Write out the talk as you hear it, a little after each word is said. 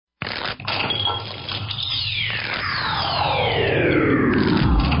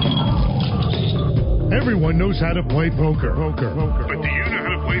Everyone knows how to play poker. But do you know how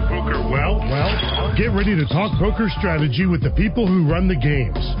to play poker well? Get ready to talk poker strategy with the people who run the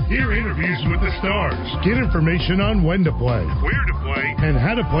games. Hear interviews with the stars. Get information on when to play, where to play, and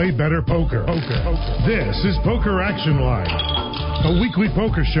how to play better poker. This is Poker Action Line, a weekly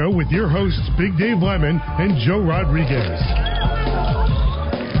poker show with your hosts Big Dave Lemon and Joe Rodriguez.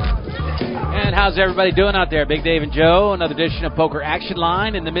 And how's everybody doing out there? Big Dave and Joe, another edition of Poker Action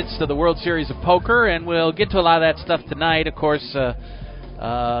Line in the midst of the World Series of Poker, and we'll get to a lot of that stuff tonight. Of course,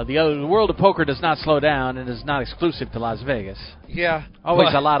 the world of poker does not slow down and is not exclusive to Las Vegas. Yeah.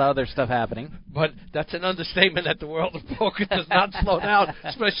 Always a lot of other stuff happening. But that's an understatement that the world of poker does not slow down,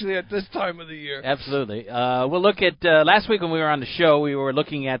 especially at this time of the year. Absolutely. We'll look at, last week when we were on the show, we were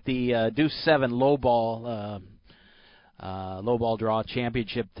looking at the Deuce 7 lowball draw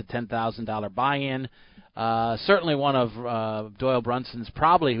championship, the $10,000 buy-in. Certainly one of Doyle Brunson's,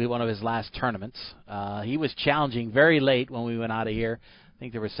 probably one of his last tournaments. He was challenging very late when we went out of here. I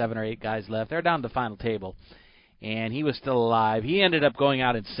think there were 7 or 8 guys left. They're down to the final table, and he was still alive. He ended up going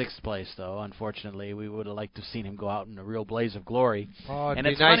out in 6th place, though, unfortunately. We would have liked to have seen him go out in a real blaze of glory. Oh, it'd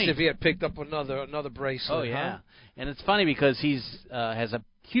and be nice if he had picked up another bracelet. Oh, yeah. Huh? And it's funny because he's has a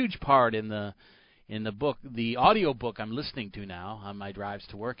huge part in the book, the audio book I'm listening to now on my drives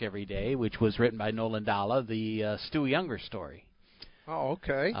to work every day, which was written by Nolan Dalla, the Stu Younger story. Oh,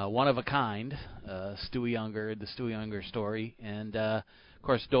 okay. One of a kind, Stu Younger, the Stu Younger story. And, of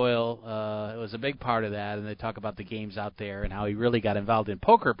course, Doyle was a big part of that, and they talk about the games out there and how he really got involved in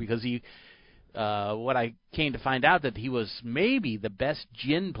poker because he, what I came to find out, that he was maybe the best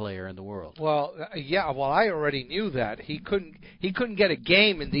gin player in the world. Well, yeah. Well, I already knew that he couldn't get a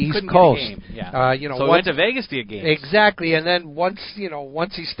game in the East Coast. Coast. Yeah. So he went to Vegas to get games. Exactly, and then once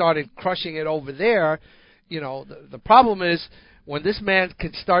he started crushing it over there, the problem is when this man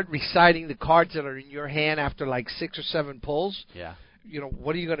can start reciting the cards that are in your hand after like 6 or 7 pulls. Yeah.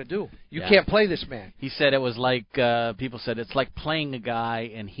 What are you going to do? You can't play this man. He said it was like, people said it's like playing a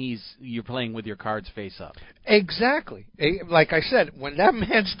guy and you're playing with your cards face up. Exactly. Like I said, when that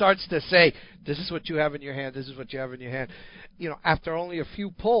man starts to say, this is what you have in your hand, this is what you have in your hand, after only a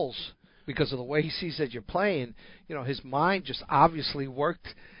few pulls, because of the way he sees that you're playing, his mind just obviously worked,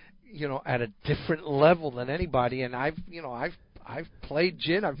 at a different level than anybody. And I've played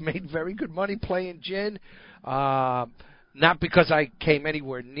gin. I've made very good money playing gin. Not because I came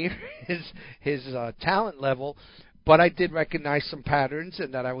anywhere near his talent level, but I did recognize some patterns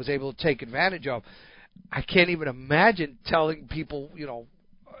and that I was able to take advantage of. I can't even imagine telling people,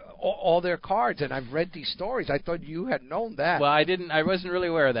 all their cards, and I've read these stories. I thought you had known that. Well, I wasn't really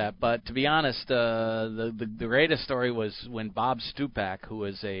aware of that, but to be honest, the greatest story was when Bob Stupak, who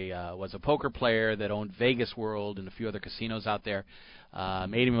was a poker player that owned Vegas World and a few other casinos out there,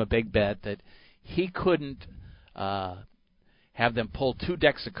 made him a big bet that he couldn't have them pull 2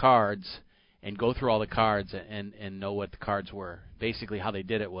 decks of cards and go through all the cards and know what the cards were. Basically, how they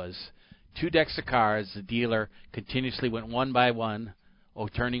did it was 2 decks of cards. The dealer continuously went one by one,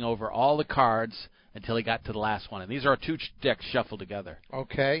 turning over all the cards until he got to the last one. And these are 2 decks shuffled together.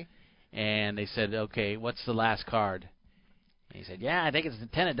 Okay. And they said, okay, what's the last card? And he said, I think it's the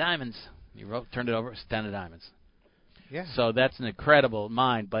 10 of diamonds. He turned it over, it's 10 of diamonds. Yeah. So that's an incredible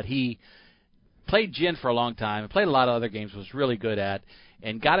mind, but he played gin for a long time, played a lot of other games, was really good at,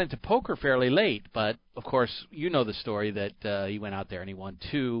 and got into poker fairly late. But, of course, you know the story that he went out there and he won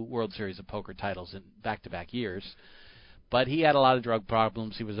 2 World Series of Poker titles in back-to-back years. But he had a lot of drug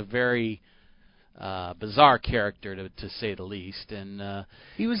problems. He was a very bizarre character, to say the least. And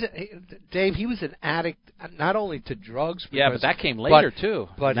he was an addict, not only to drugs. But that came later, too.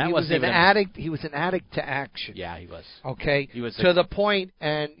 But he was an addict. He was an addict to action. Yeah, he was. Okay, he was to the point,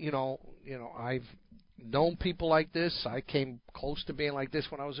 and I've known people like this. I came close to being like this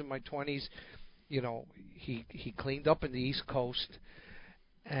when I was in my 20s. He cleaned up in the East Coast,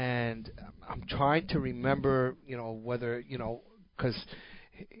 and I'm trying to remember, whether, because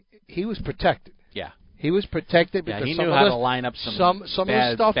he was protected. Yeah. He was protected because he knew how to line up some of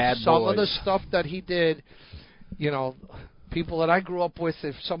the stuff that he did, people that I grew up with,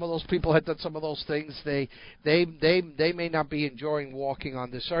 if some of those people had done some of those things, they may not be enjoying walking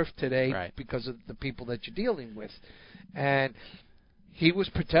on this earth today because of the people that you're dealing with. And he was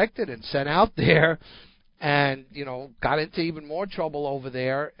protected and sent out there and, got into even more trouble over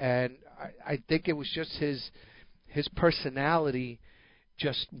there. And I think it was just his personality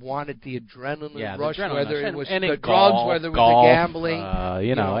just wanted the adrenaline rush, whether it was the drugs, whether it was the gambling,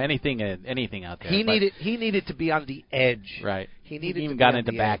 anything out there. He needed to be on the edge. Right. he needed He even to got be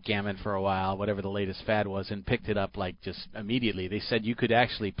into NBA. backgammon for a while, whatever the latest fad was, and picked it up like just immediately. They said you could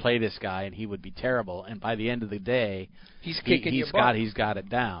actually play this guy and he would be terrible, and by the end of the day, He's kicking your butt. he's got it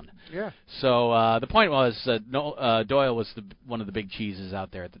down. Yeah. So the point was Doyle was one of the big cheeses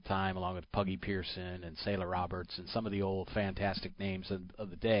out there at the time, along with Puggy Pearson and Sailor Roberts and some of the old fantastic names of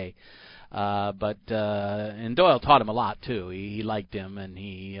the day. And Doyle taught him a lot too. He liked him, and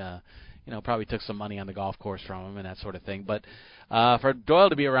he probably took some money on the golf course from him and that sort of thing. But for Doyle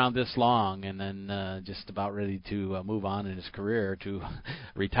to be around this long and then just about ready to move on in his career to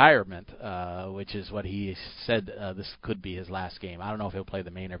retirement, which is what he said this could be his last game. I don't know if he'll play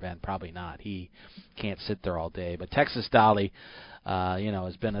the main event. Probably not. He can't sit there all day. But Texas Dolly,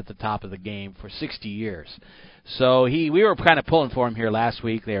 has been at the top of the game for 60 years. So we were kind of pulling for him here last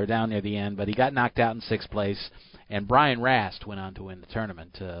week. They were down near the end, but he got knocked out in 6th place. And Brian Rast went on to win the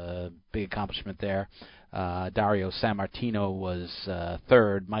tournament. Big accomplishment there. Dario Sammartino was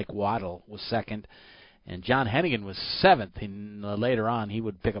 3rd. Mike Waddle was 2nd. And John Hennigan was 7th. And later on, he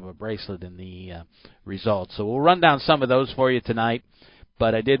would pick up a bracelet in the results. So we'll run down some of those for you tonight.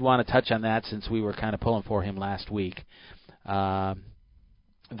 But I did want to touch on that since we were kind of pulling for him last week.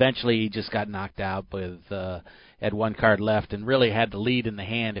 Eventually, he just got knocked out had one card left and really had the lead in the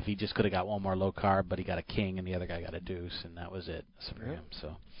hand if he just could have got one more low card, but he got a king and the other guy got a deuce, and that was it for him.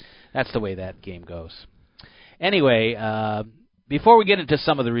 So that's the way that game goes. Anyway, before we get into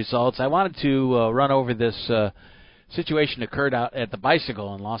some of the results, I wanted to run over this situation that occurred out at the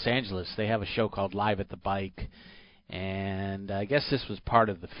Bicycle in Los Angeles. They have a show called Live at the Bike, and I guess this was part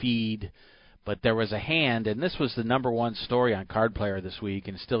of the feed. But there was a hand, and this was the #1 story on Card Player this week,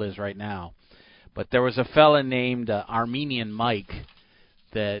 and still is right now. But there was a fella named Armenian Mike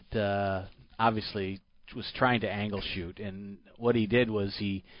that obviously was trying to angle shoot. And what he did was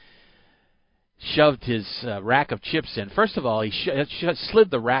he shoved his rack of chips in. First of all, he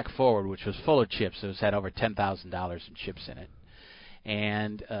slid the rack forward, which was full of chips. It had over $10,000 in chips in it.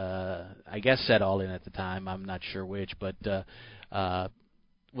 And I guess said all in at the time. I'm not sure which, but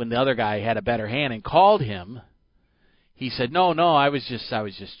when the other guy had a better hand and called him, he said, "No, I was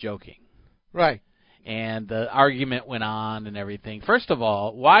just joking." Right. And the argument went on and everything. First of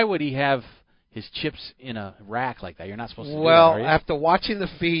all, why would he have his chips in a rack like that? You're not supposed to do that, are you? Well, after watching the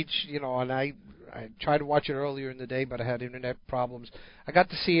feed, and I tried to watch it earlier in the day, but I had internet problems. I got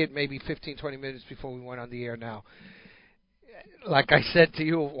to see it maybe 15, 20 minutes before we went on the air now. Like I said to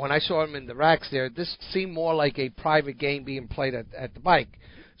you, when I saw him in the racks there, this seemed more like a private game being played at the bike.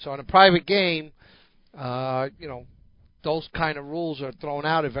 So in a private game, those kind of rules are thrown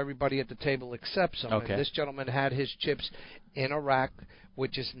out if everybody at the table accepts them. Okay. And this gentleman had his chips in a rack,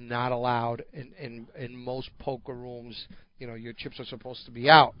 which is not allowed in most poker rooms. Your chips are supposed to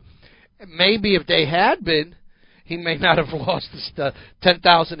be out. Maybe if they had been, he may not have lost the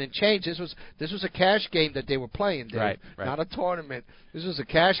 $10,000 and change. This was a cash game that they were playing, Dave. Right. Not a tournament. This was a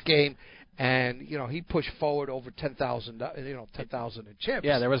cash game. And he pushed forward over $10,000, $10,000 in chips.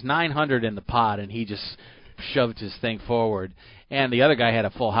 Yeah, there was 900 in the pot, and he just shoved his thing forward. And the other guy had a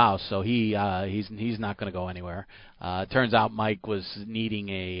full house, so he's not going to go anywhere. Turns out Mike was needing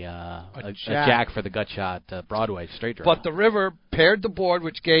a jack for the gut shot Broadway straight draw. But the river paired the board,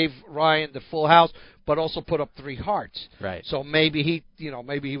 which gave Ryan the full house, but also put up 3 hearts. Right. So maybe he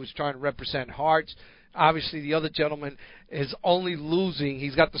was trying to represent hearts. Obviously, the other gentleman is only losing.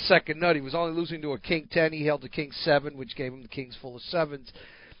 He's got the second nut. He was only losing to a king 10. He held the king 7, which gave him the kings full of 7s.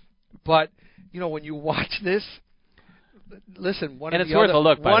 But when you watch this, listen. One of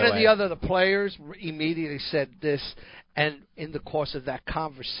the players immediately said this, and in the course of that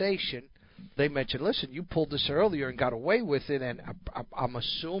conversation, they mentioned, "Listen, you pulled this earlier and got away with it." And I'm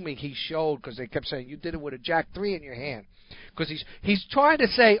assuming he showed, because they kept saying you did it with a jack 3 in your hand. Because he's trying to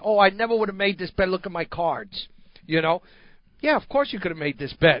say, "Oh, I never would have made this bet. Look at my cards." Yeah, of course you could have made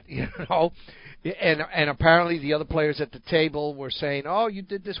this bet. And apparently the other players at the table were saying, "Oh, you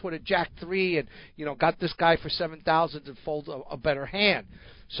did this with a jack 3 and got this guy for 7,000 to fold a better hand."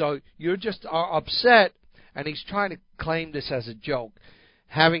 So you're just upset, and he's trying to claim this as a joke,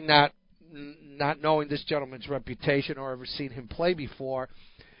 having not knowing this gentleman's reputation or ever seen him play before.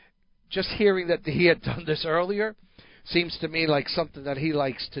 Just hearing that he had done this earlier seems to me like something that he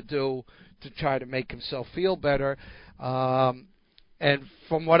likes to do to try to make himself feel better. And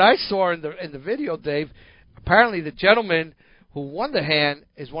from what I saw in the video, Dave, apparently the gentleman who won the hand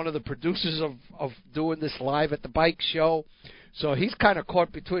is one of the producers of doing this Live at the Bike show. So he's kind of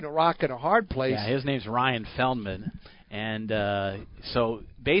caught between a rock and a hard place. Yeah, his name's Ryan Feldman. And so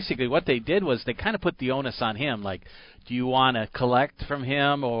basically what they did was they kind of put the onus on him, like, do you want to collect from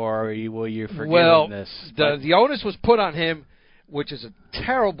him or will you forgive him this? The onus was put on him which is a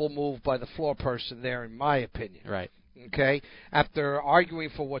terrible move by the floor person there, in my opinion. Right. Okay? After arguing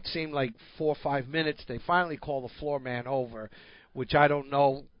for what seemed like 4 or 5 minutes, they finally call the floor man over, which I don't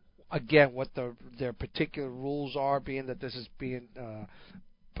know, again, what their particular rules are, being that this is being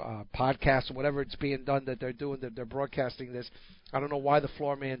podcast or whatever it's being done that they're doing, that they're broadcasting this. I don't know why the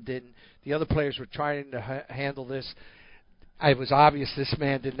floor man didn't. The other players were trying to handle this. It was obvious this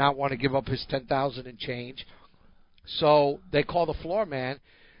man did not want to give up his $10,000 and change. So they called the floor man.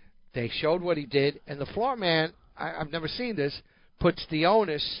 They showed what he did, and the floor man, I've never seen this, puts the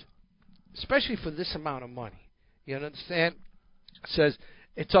onus, especially for this amount of money. You understand? Says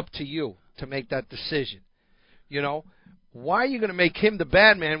it's up to you to make that decision. You know, why are you going to make him the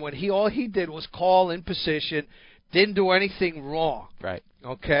bad man when all he did was call in position, didn't do anything wrong? Right.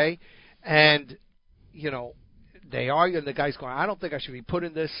 Okay? And, you know, they argue, and the guy's going, I don't think I should be put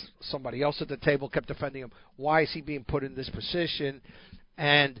in this. Somebody else at the table kept defending him. Why is he being put in this position?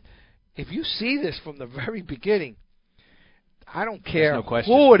 And if you see this from the very beginning, I don't care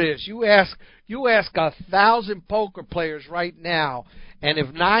who it is. You ask 1,000 poker players right now, and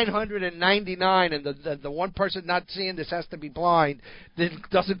if 999 and the one person not seeing this has to be blind, then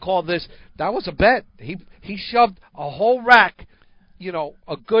doesn't call this, that was a bet. He shoved a whole rack, you know,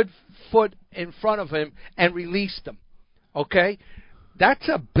 a good foot in front of him and released him. Okay? That's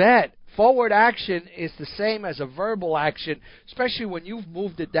a bet. Forward action is the same as a verbal action, especially when you've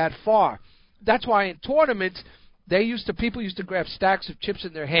moved it that far. That's why in tournaments, people used to grab stacks of chips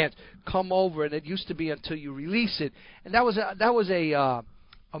in their hands, come over, and it used to be until you release it. And that was a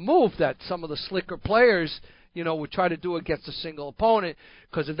move that some of the slicker players, you know, would try to do against a single opponent,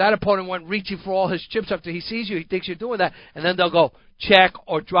 because if that opponent went reaching for all his chips after he sees you, he thinks you're doing that, and then they'll go check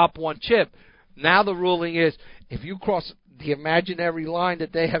or drop one chip. Now the ruling is, if you cross the imaginary line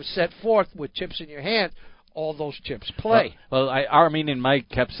that they have set forth with chips in your hand, all those chips play. Well, Armenian Mike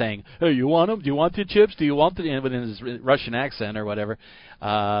kept saying, "Hey, you want them? Do you want the chips? Do you want the?" And in his Russian accent or whatever,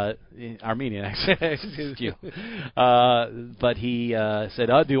 Armenian accent. Excuse you. But he said,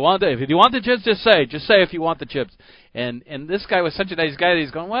 "Oh, do you want it? If you want the chips, just say if you want the chips." And this guy was such a nice guy that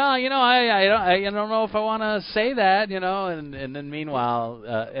he's going, "Well, you know, I don't know if I want to say that, you know." And then meanwhile,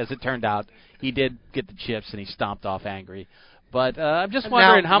 as it turned out, he did get the chips and he stomped off angry. But I'm just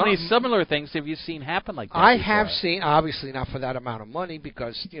wondering, how many similar things have you seen happen like that? I have seen, obviously not for that amount of money,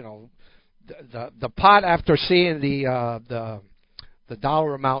 because, you know, the pot, after seeing the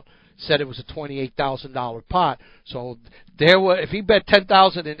dollar amount, said it was a $28,000 pot. So there were, if he bet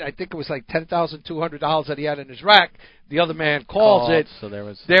 $10,000, and I think it was like $10,200 that he had in his rack, the other man calls it. So there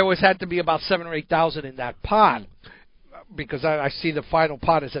had to be about $7,000 or $8,000 in that pot, because I see the final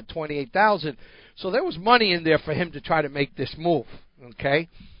pot is at $28,000. So there was money in there for him to try to make this move, okay?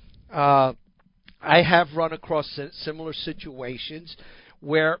 I have run across similar situations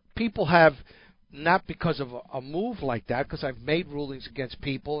where people have, not because of a move like that, because I've made rulings against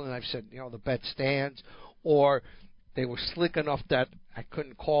people and I've said, you know, the bet stands, or they were slick enough that I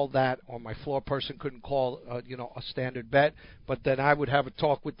couldn't call that, or my floor person couldn't call, you know, a standard bet. But then I would have a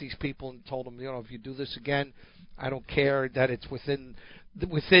talk with these people and told them, you know, if you do this again, I don't care that it's within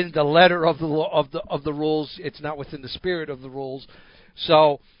the letter of the rules. It's not within the spirit of the rules.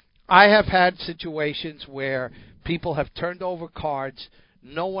 So I have had situations where people have turned over cards.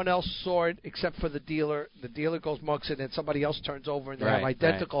 No one else saw it except for the dealer. The dealer goes mugs it, and somebody else turns over, and they have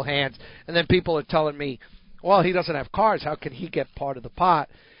identical hands. And then people are telling me, well, he doesn't have cards. How can he get part of the pot?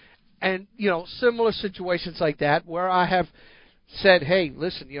 And, you know, similar situations like that where I have said, hey,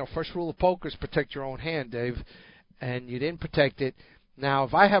 listen, you know, first rule of poker is protect your own hand, Dave. And you didn't protect it. Now,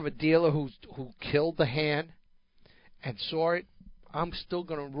 if I have a dealer who killed the hand and saw it, I'm still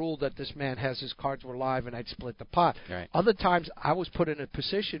going to rule that this man has his cards were live, and I'd split the pot. Right. Other times, I was put in a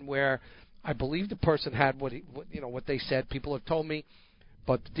position where I believe the person had what they said. People have told me,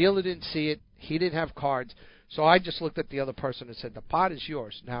 but the dealer didn't see it. He didn't have cards, so I just looked at the other person and said, "The pot is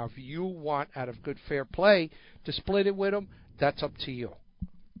yours. Now, if you want, out of good fair play, to split it with him, that's up to you."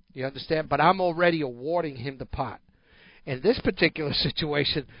 You understand? But I'm already awarding him the pot. In this particular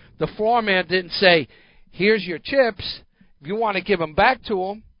situation, the floor man didn't say, here's your chips. If you want to give them back to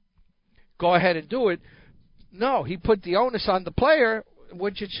him, go ahead and do it. No, he put the onus on the player,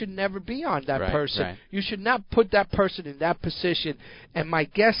 which it should never be on that person. Right. You should not put that person in that position. And my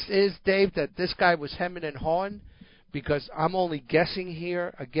guess is, Dave, that this guy was hemming and hawing, because I'm only guessing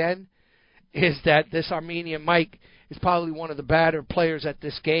here again, is that this Armenian Mike is probably one of the better players at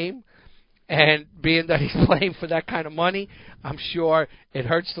this game. And being that he's playing for that kind of money, I'm sure it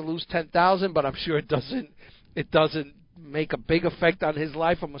hurts to lose $10,000, but I'm sure it doesn't make a big effect on his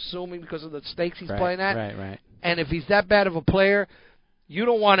life, I'm assuming, because of the stakes he's playing at. Right. And if he's that bad of a player, you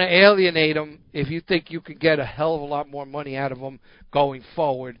don't want to alienate him if you think you could get a hell of a lot more money out of him going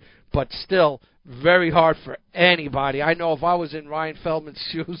forward. But still, very hard for anybody. I know if I was in Ryan Feldman's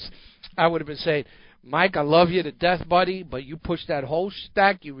shoes, I would have been saying, Mike, I love you to death, buddy, but you pushed that whole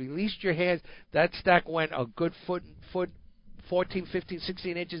stack. You released your hands. That stack went a good foot 14, 15,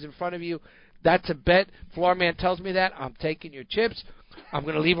 16 inches in front of you. That's a bet. Floor man tells me that. I'm taking your chips. I'm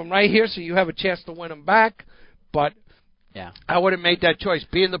going to leave them right here so you have a chance to win them back. But yeah, I would have made that choice.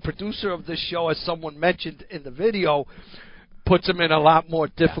 Being the producer of this show, as someone mentioned in the video, puts him in a lot more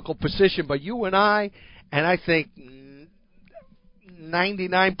difficult position. But you and I think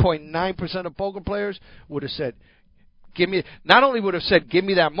 99.9% of poker players would have said, "Give me." Not only would have said, "Give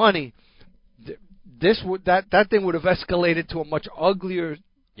me that money," that thing would have escalated to a much uglier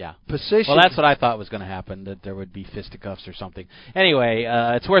position. Well, that's what I thought was going to happen, that there would be fisticuffs or something. Anyway,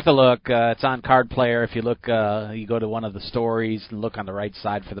 it's worth a look. It's on Card Player. If you look, you go to one of the stories and look on the right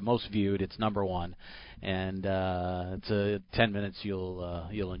side for the most viewed. It's number one, and it's 10 minutes you'll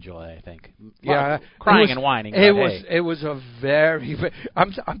enjoy, I think. Yeah, crying and whining. It was a very.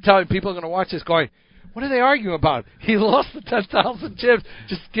 I'm telling you, people are going to watch this going, what are they arguing about? He lost the 10,000 chips.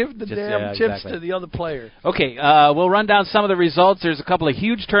 Just give the chips to the other player. Okay, we'll run down some of the results. There's a couple of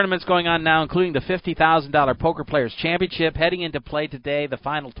huge tournaments going on now, including the $50,000 Poker Players Championship. Heading into play today, the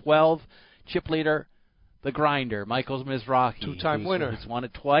final 12. Chip leader, the grinder, Michael Mizrahi. Two-time winner. He's won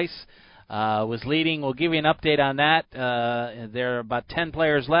it twice. Was leading. We'll give you an update on that. There are about 10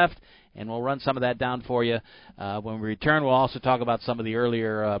 players left, and we'll run some of that down for you. When we return, we'll also talk about some of the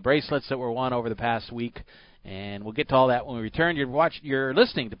earlier bracelets that were won over the past week, and we'll get to all that when we return. You're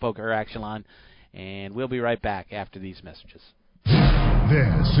listening to Poker Action Line, and we'll be right back after these messages.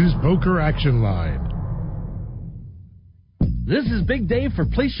 This is Poker Action Line. This is Big Dave for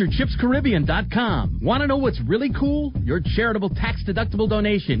PlaceYourChipsCaribbean.com. Want to know what's really cool? Your charitable tax-deductible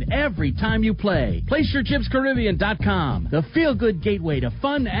donation every time you play. PlaceYourChipsCaribbean.com, the feel-good gateway to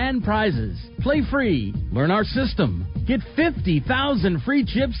fun and prizes. Play free. Learn our system. Get 50,000 free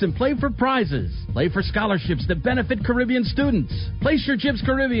chips and play for prizes. Play for scholarships that benefit Caribbean students.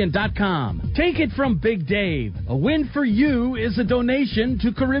 PlaceYourChipsCaribbean.com. Take it from Big Dave. A win for you is a donation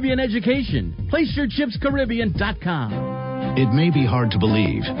to Caribbean education. PlaceYourChipsCaribbean.com. It may be hard to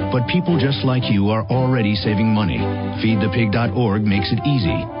believe, but people just like you are already saving money. FeedThePig.org makes it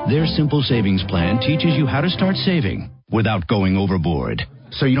easy. Their simple savings plan teaches you how to start saving without going overboard.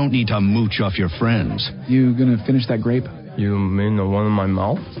 So you don't need to mooch off your friends. You gonna finish that grape? You mean the one in my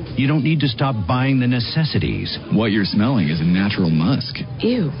mouth? You don't need to stop buying the necessities. What you're smelling is a natural musk.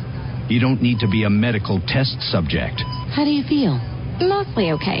 Ew. You don't need to be a medical test subject. How do you feel?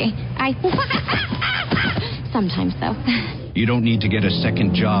 Mostly okay. Sometimes, though. You don't need to get a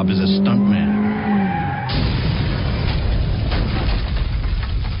second job as a stuntman.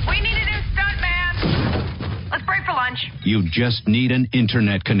 We need a new stuntman. Let's break for lunch. You just need an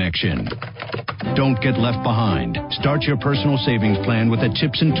internet connection. Don't get left behind. Start your personal savings plan with the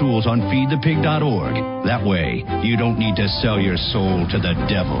tips and tools on FeedThePig.org. That way, you don't need to sell your soul to the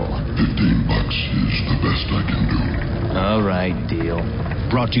devil. $15 is the best I can do. All right, deal.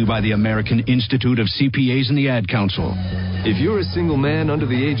 Brought to you by the American Institute of CPAs and the Ad Council. If you're a single man under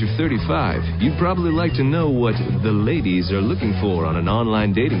the age of 35, you'd probably like to know what the ladies are looking for on an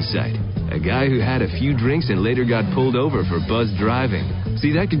online dating site. A guy who had a few drinks and later got pulled over for buzzed driving.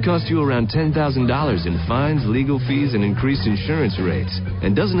 See, that could cost you around $10,000 in fines, legal fees, and increased insurance rates.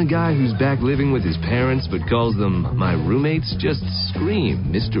 And doesn't a guy who's back living with his parents but calls them my roommates just scream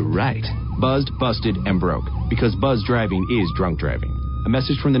Mr. Right? Buzzed, busted, and broke. Because buzzed driving is drunk driving. A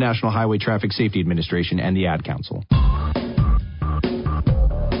message from the National Highway Traffic Safety Administration and the Ad Council.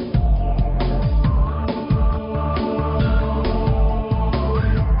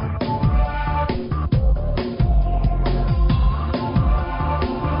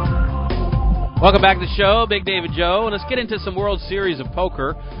 Welcome back to the show, Big David Joe. Let's get into some World Series of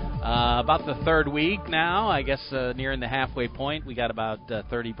Poker. About the third week now, I guess nearing the halfway point. We got about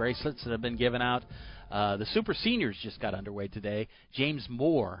 30 bracelets that have been given out. The Super Seniors just got underway today. James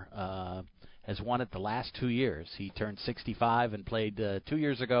Moore has won it the last 2 years. He turned 65 and played 2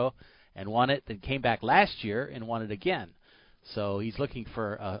 years ago and won it, then came back last year and won it again. So he's looking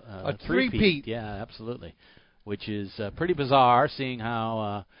for a three-peat. Yeah, absolutely, which is pretty bizarre, seeing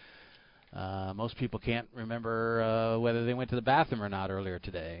how most people can't remember whether they went to the bathroom or not earlier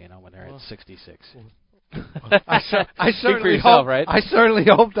today, when they're at 66. I certainly yourself, hope. Right? I certainly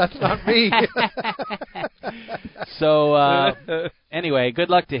hope that's not me. So anyway, good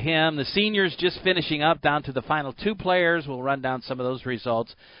luck to him. The seniors just finishing up down to the final 2 players. We'll run down some of those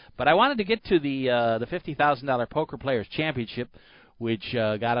results. But I wanted to get to the $50,000 Poker Players Championship, which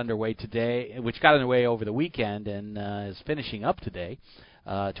got underway today, which got underway over the weekend and is finishing up today.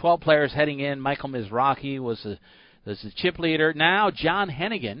 12 players heading in. Michael Mizrachi was the chip leader. Now John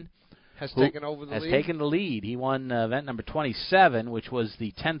Hennigan has taken the lead. He won event number 27, which was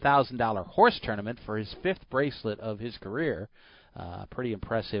the $10,000 horse tournament for his 5th bracelet of his career. Pretty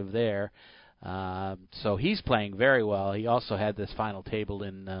impressive there. So he's playing very well. He also had this final table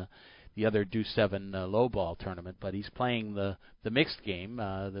in the other Deuce 7 low ball tournament, but he's playing the mixed game.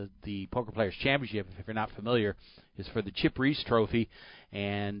 The Poker Players Championship, if you're not familiar, is for the Chip Reese Trophy,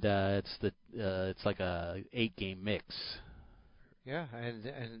 and it's like a 8-game mix. Yeah,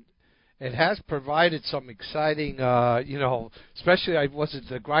 and it has provided some exciting, especially was it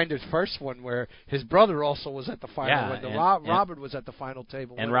the Grinder's first one where his brother also was at the final. Yeah, Robert was at the final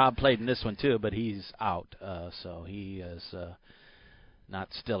table. And Rob played in this one too, but he's out, so he is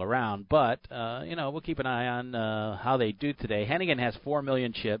not still around. But we'll keep an eye on how they do today. Hennigan has 4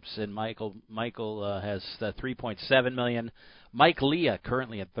 million chips, and Michael has 3.7 million. Mike Leah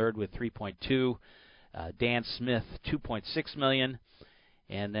currently at third with 3.2. Dan Smith 2.6 million.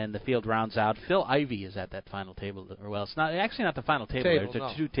 And then the field rounds out. Phil Ivey is at that final table. Well, it's not the final table.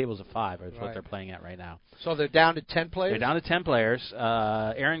 There's 2 tables of 5 is what they're playing at right now. So they're down to 10 players? They're down to 10 players.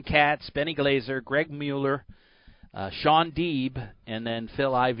 Aaron Katz, Benny Glazer, Greg Mueller, Sean Deeb, and then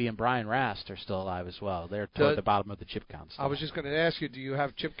Phil Ivey and Brian Rast are still alive as well. They're toward the bottom of the chip counts. I was just going to ask you, do you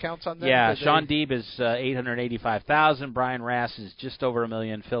have chip counts on them? Yeah, Sean Deeb is 885,000. Brian Rast is just over $1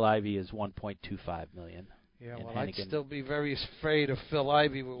 million. Phil Ivey is 1.25 million. Yeah, well, I'd still be very afraid of Phil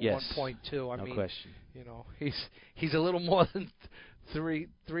Ivey with 1.2. No question. He's a little more than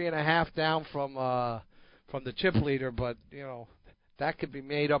 3.5 down from the chip leader, but that could be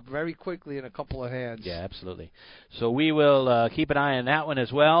made up very quickly in a couple of hands. Yeah, absolutely. So we will keep an eye on that one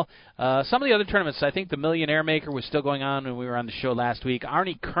as well. Some of the other tournaments, I think the Millionaire Maker was still going on when we were on the show last week.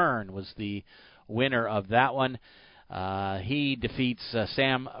 Arnie Kern was the winner of that one. He defeats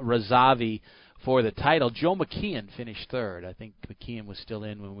Sam Razavi for the title. Joe McKeon finished third. I think McKeon was still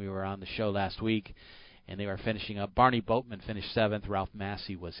in when we were on the show last week, and they were finishing up. Barney Boatman finished 7th. Ralph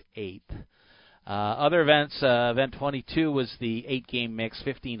Massey was 8th. Other events, event 22 was the 8-game mix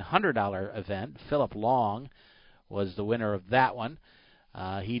 $1,500 event. Philip Long was the winner of that one.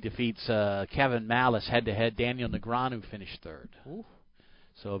 He defeats Kevin Malice head-to-head. Daniel Negreanu finished 3rd. Ooh.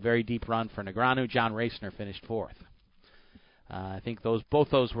 So a very deep run for Negreanu. John Racner finished 4th. I think both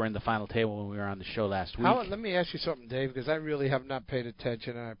those were in the final table when we were on the show last week. Let me ask you something, Dave, because I really have not paid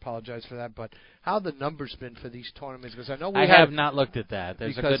attention, and I apologize for that. But how the numbers been for these tournaments? Because I know I have not looked at that.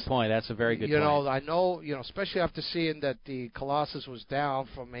 There's a good point. That's a very good point. I know, especially after seeing that the Colossus was down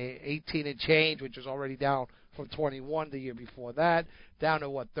from 18 and change, which was already down from 21 the year before that, down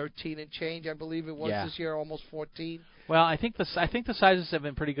to 13 and change, I believe it was this year, almost 14. Well, I think the sizes have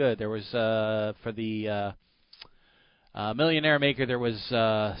been pretty good. There was for the Millionaire Maker, there was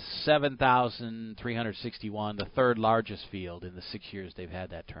 7,361, the third largest field in the 6 years they've had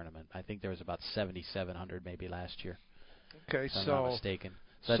that tournament. I think there was about 7,700 maybe last year. Okay, if I'm not mistaken.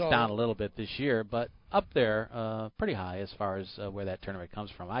 So that's down a little bit this year, but up there, pretty high as far as where that tournament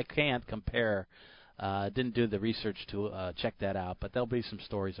comes from. I can't compare. Didn't do the research to check that out, but there'll be some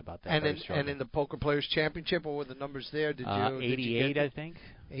stories about that. And in the Poker Players Championship, what were the numbers there? 88, I think.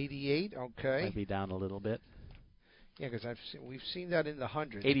 88, okay. Might be down a little bit. Yeah, because we've seen that in the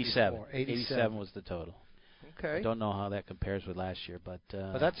hundreds. 87. 87 was the total. Okay. I don't know how that compares with last year, but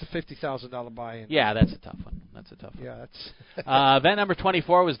that's a $50,000 buy-in. Yeah, that's a tough one. Yeah, that's. Event number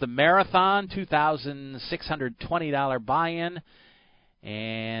 24 was the Marathon, $2,620 buy-in,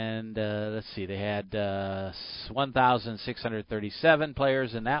 and let's see, they had 1,637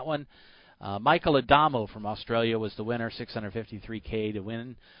 players in that one. Michael Adamo from Australia was the winner, $653K to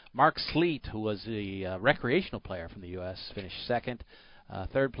win. Mark Sleet, who was the recreational player from the U.S., finished 2nd.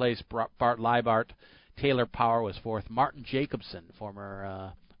 Third place, Bart Leibart. Taylor Power was 4th. Martin Jacobson,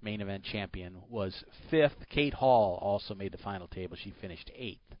 former main event champion, was 5th. Kate Hall also made the final table. She finished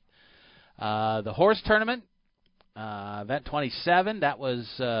 8th. The horse tournament, event 27, that was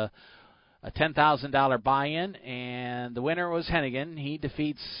a $10,000 buy-in, and the winner was Hennigan. He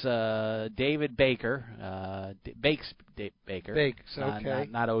defeats David Baker. Baker. Okay.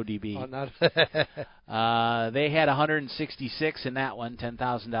 Not ODB. Oh, not they had 166 in that one,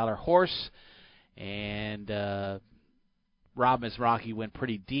 $10,000 horse, and Rob Mizrachi went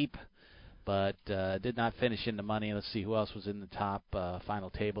pretty deep. but did not finish in the money. Let's see who else was in the top final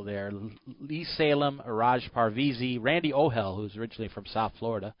table there. Lee Salem, Raj Parvizi, Randy Ohel, who's originally from South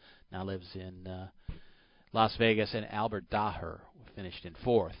Florida, now lives in Las Vegas, and Albert Daher finished in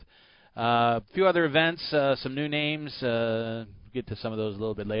fourth. A few other events, some new names. Get to some of those a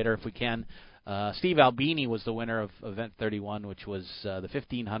little bit later if we can. Steve Albini was the winner of Event 31, which was the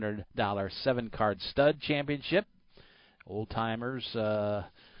 $1,500 7-card stud championship. Old-timers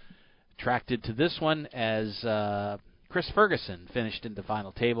attracted to this one as Chris Ferguson finished in the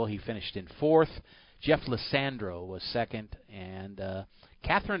final table. He finished in fourth. Jeff Lissandro was second, and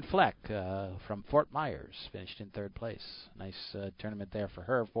Catherine Fleck from Fort Myers finished in third place. Nice tournament there for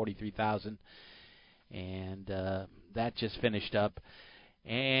her, $43,000, and that just finished up.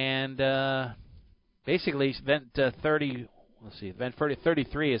 And basically, Event 30. Let's see, Event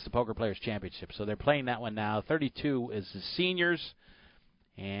 33 is the Poker Players Championship, so they're playing that one now. 32 is the seniors,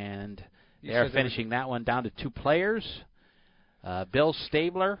 and they're finishing that one down to 2 players. Bill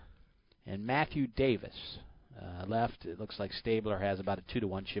Stabler and Matthew Davis left. It looks like Stabler has about a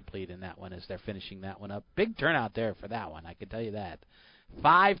 2-1 chip lead in that one as they're finishing that one up. Big turnout there for that one, I can tell you that.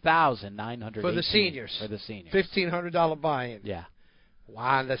 $5,900 for the seniors. For the seniors, $1,500 buy-in. Yeah.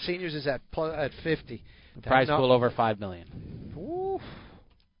 Wow, the seniors is at 50. The prize pool over $5 million. Oof.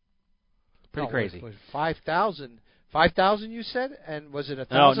 Pretty crazy. 5,000. 5,000 you said, and was it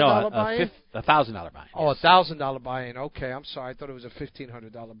 $1,000 buy-in? $1,000 buy-in. Oh, yes. $1,000 buy-in. Okay, I'm sorry. I thought it was a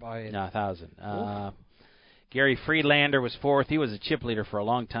 $1,500 buy-in. No, 1,000. Gary Friedlander was fourth. He was a chip leader for a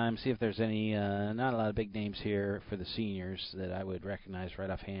long time. See if there's any, not a lot of big names here for the seniors that I would recognize right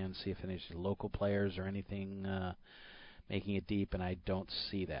offhand. See if there's local players or anything making it deep, and I don't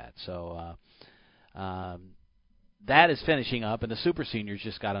see that. So that is finishing up, and the Super Seniors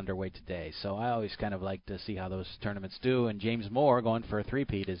just got underway today. So I always kind of like to see how those tournaments do, and James Moore going for a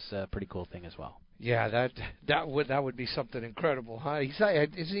three-peat is a pretty cool thing as well. Yeah, that would be something incredible, huh?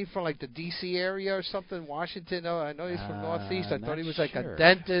 Isn't he from like the D.C. area or something? Washington? Oh, I know he's from Northeast. I thought he was like a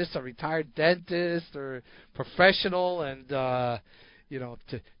dentist, a retired dentist, or professional, and you know,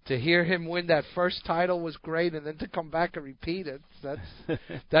 to hear him win that first title was great, and then to come back and repeat it,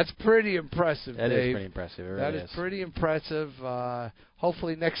 that's pretty impressive, That Dave. is pretty impressive. It really That is pretty impressive.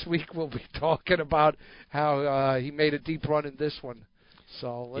 Hopefully next week we'll be talking about how he made a deep run in this one.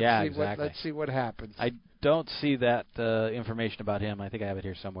 So let's see what happens. I don't see that information about him. I think I have it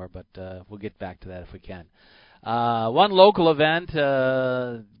here somewhere, but we'll get back to that if we can. One local event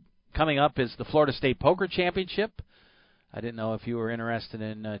coming up is the Florida State Poker Championship. I didn't know if you were interested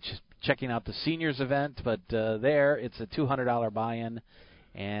in checking out the seniors event, but there it's a $200 buy-in,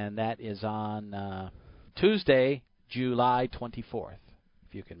 and that is on Tuesday, July 24th.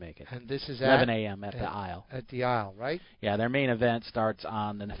 If you can make it. And this is 11 a.m. at the Isle. At the Isle, right? Yeah, their main event starts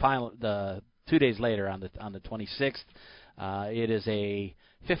on the 2 days later on the 26th. It is a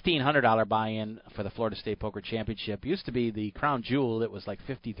 $1,500 buy-in for the Florida State Poker Championship. Used to be the crown jewel. It was like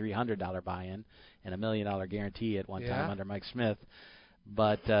 $5,300 buy-in and $1 million guarantee at one time under Mike Smith.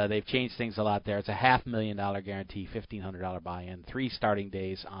 But they've changed things a lot there. It's a $500,000 guarantee, $1,500 buy-in, 3 starting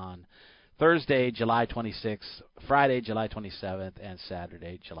days on Thursday, July 26th, Friday, July 27th, and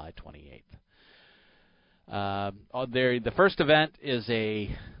Saturday, July 28th. The first event is a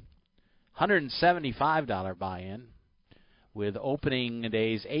 $175 buy-in with opening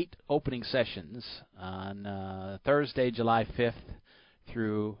days, 8 opening sessions on Thursday, July 5th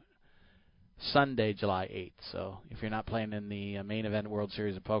through Sunday, July 8th. So if you're not playing in the main event World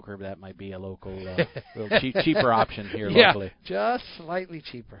Series of Poker, that might be a local, little cheaper option here locally. Just slightly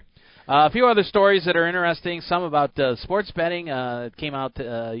cheaper. A few other stories that are interesting. Some about sports betting. It came out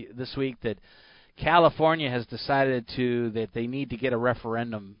this week that California has decided that they need to get a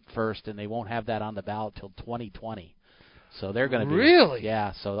referendum first, and they won't have that on the ballot till 2020. So they're going to be really,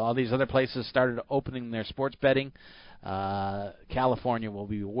 yeah. So all these other places started opening their sports betting. California will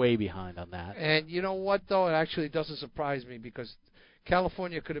be way behind on that. And you know what, though? It actually doesn't surprise me because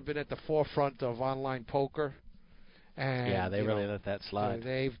California could have been at the forefront of online poker. And, yeah, they really let that slide.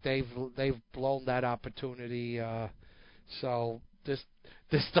 They've blown that opportunity. So this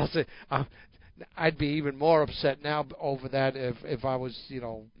doesn't. I'd be even more upset now over that if I was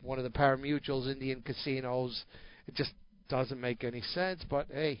one of the pari-mutuels, Indian casinos. It just doesn't make any sense. But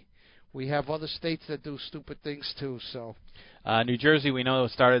hey, we have other states that do stupid things too. So New Jersey, we know,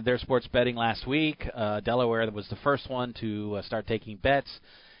 started their sports betting last week. Delaware was the first one to start taking bets.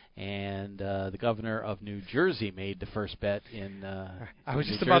 And the governor of New Jersey made the first bet in I was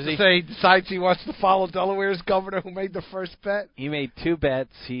just New about Jersey. to say, decides he wants to follow Delaware's governor who made the first bet. He made 2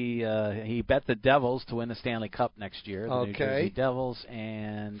 bets. He bet the Devils to win the Stanley Cup next year, the New Jersey Devils,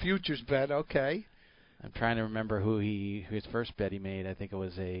 and futures bet. Okay. I'm trying to remember who his first bet he made. I think it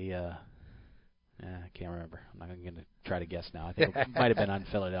was I can't remember. I'm not going to try to guess now. I think it might have been on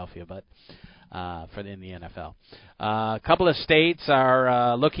Philadelphia, but in the NFL. A couple of states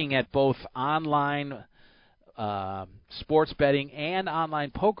are looking at both online sports betting and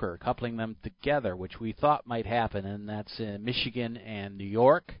online poker, coupling them together, which we thought might happen, and that's in Michigan and New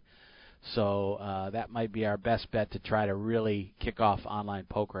York. So that might be our best bet to try to really kick off online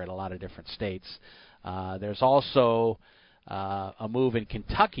poker at a lot of different states. There's also a move in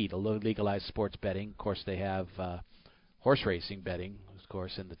Kentucky to legalize sports betting. Of course, they have horse racing betting, of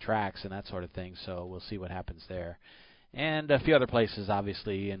course, in the tracks and that sort of thing. So we'll see what happens there. And a few other places,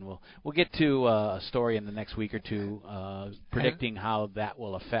 obviously, and we'll get to a story in the next week or two predicting how that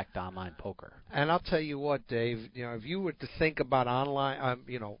will affect online poker. And I'll tell you what, Dave, if you were to think about online,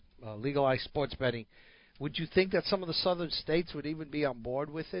 legalized sports betting, would you think that some of the southern states would even be on board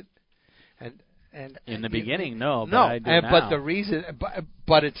with it? And in the beginning, no. No, but I do now. But the reason,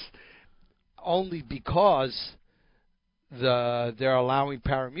 but it's only because they're allowing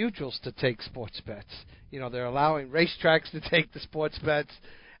pari-mutuels to take sports bets. They're allowing racetracks to take the sports bets,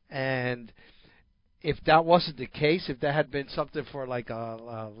 and if that wasn't the case, if that had been something for like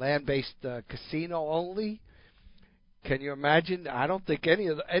a land-based casino only, can you imagine? I don't think any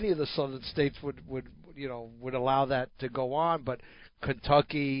of the southern states would allow that to go on, but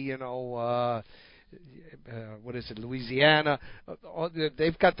Kentucky, what is it, Louisiana,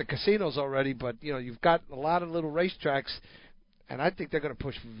 they've got the casinos already, but you've got a lot of little racetracks, and I think they're going to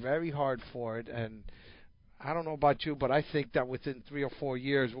push very hard for it. And I don't know about you, but I think that within 3 or 4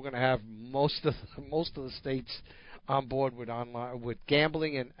 years we're going to have most of the states on board with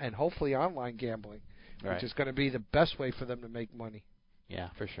gambling and hopefully online gambling, right, which is going to be the best way for them to make money. Yeah,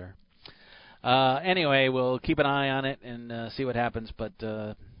 for sure. Anyway, we'll keep an eye on it and see what happens. But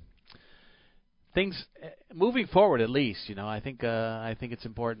things moving forward, at least, I think it's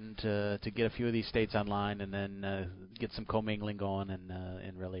important to get a few of these states online and then get some commingling going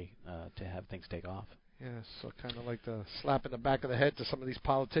and really to have things take off. Yeah, so kind of like the slap in the back of the head to some of these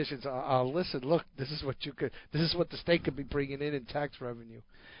politicians. Listen, look, this is what the state could be bringing in tax revenue.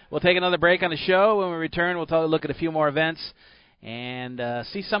 We'll take another break on the show. When we return, we'll look at a few more events and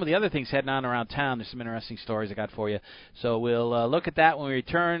see some of the other things heading on around town. There's some interesting stories I got for you. So we'll look at that when we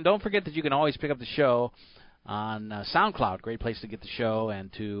return. Don't forget that you can always pick up the show on SoundCloud. Great place to get the show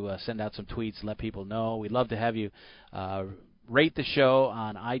and to send out some tweets and let people know. We'd love to have you rate the show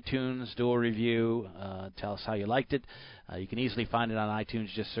on iTunes, do a review, tell us how you liked it. You can easily find it on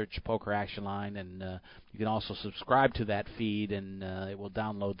iTunes. Just search Poker Action Line, and you can also subscribe to that feed, and it will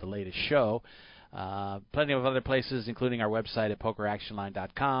download the latest show. Plenty of other places, including our website at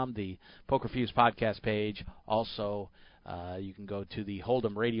PokerActionLine.com, the Poker Fuse podcast page. Also, you can go to the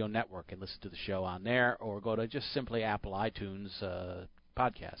Hold'em Radio Network and listen to the show on there, or go to just simply Apple iTunes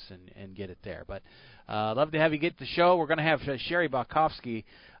podcasts and get it there. But love to have you get the show. We're going to have Sherry Balkovsky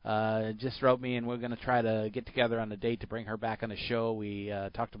just wrote me, and we're going to try to get together on a date to bring her back on the show. We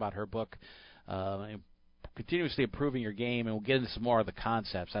talked about her book, Continuously Improving Your Game, and we'll get into some more of the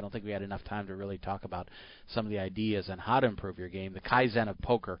concepts. I don't think we had enough time to really talk about some of the ideas on how to improve your game, the Kaizen of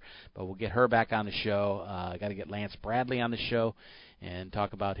poker, but we'll get her back on the show. I got to get Lance Bradley on the show and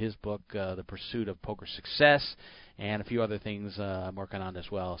talk about his book, The Pursuit of Poker Success, and a few other things I'm working on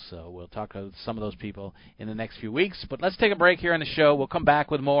as well. So we'll talk to some of those people in the next few weeks. But let's take a break here on the show. We'll come back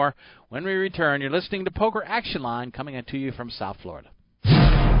with more when we return. You're listening to Poker Action Line, coming to you from South Florida.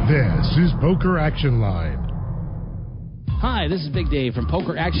 This is Poker Action Line. Hi, this is Big Dave from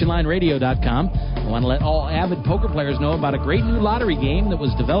PokerActionLineRadio.com. I want to let all avid poker players know about a great new lottery game that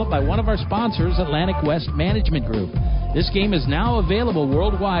was developed by one of our sponsors, Atlantic West Management Group. This game is now available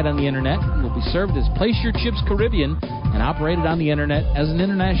worldwide on the Internet and will be served as Place Your Chips Caribbean and operated on the Internet as an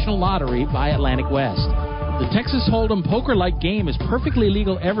international lottery by Atlantic West. The Texas Hold'em poker-like game is perfectly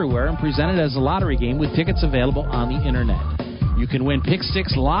legal everywhere and presented as a lottery game with tickets available on the Internet. You can win Pick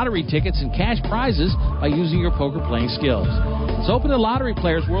 6 lottery tickets and cash prizes by using your poker playing skills. It's open to lottery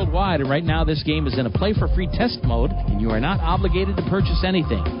players worldwide, and right now this game is in a play-for-free test mode, and you are not obligated to purchase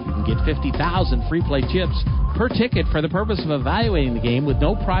anything. You can get 50,000 free play chips per ticket for the purpose of evaluating the game with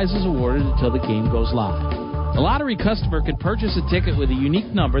no prizes awarded until the game goes live. The lottery customer can purchase a ticket with a unique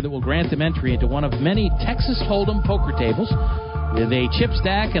number that will grant them entry into one of many Texas Hold'em poker tables with a chip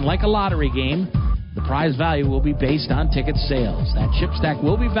stack, and like a lottery game, the prize value will be based on ticket sales. That chip stack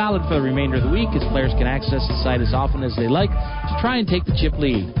will be valid for the remainder of the week, as players can access the site as often as they like to try and take the chip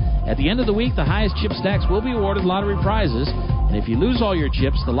lead. At the end of the week, the highest chip stacks will be awarded lottery prizes, and if you lose all your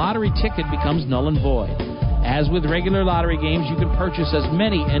chips, the lottery ticket becomes null and void. As with regular lottery games, you can purchase as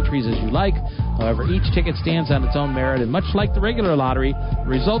many entries as you like. However, each ticket stands on its own merit, and much like the regular lottery, the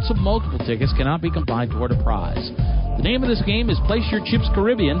results of multiple tickets cannot be combined toward a prize. The name of this game is Place Your Chips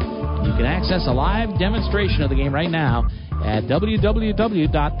Caribbean. You can access a live demonstration of the game right now at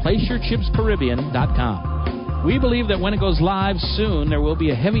www.placeyourchipscaribbean.com. We believe that when it goes live soon, there will be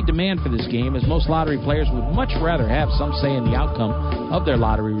a heavy demand for this game, as most lottery players would much rather have some say in the outcome of their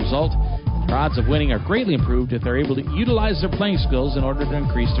lottery result. Their odds of winning are greatly improved if they're able to utilize their playing skills in order to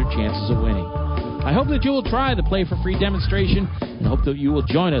increase their chances of winning. I hope that you will try the Play for Free demonstration and hope that you will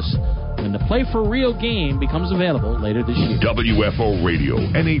join us when the Play for Real game becomes available later this year. WFO Radio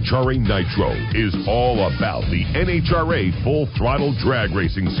NHRA Nitro is all about the NHRA Full Throttle Drag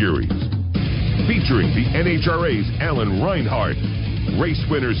Racing Series. Featuring the NHRA's Alan Reinhart. Race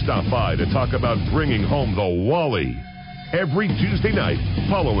winners stop by to talk about bringing home the Wally. Every Tuesday night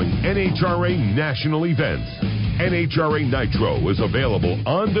following NHRA national events. NHRA Nitro is available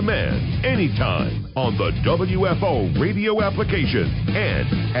on demand anytime on the WFO radio application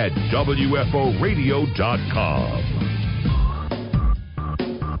and at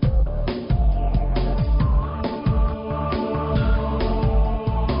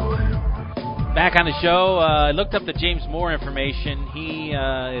Back on the show, I looked up the James Moore information. He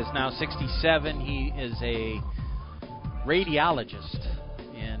is now 67. He is a radiologist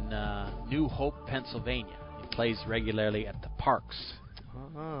in New Hope, Pennsylvania. He plays regularly at the Parks.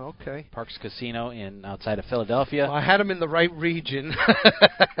 Oh, okay. Parks Casino outside of Philadelphia. Well, I had him in the right region.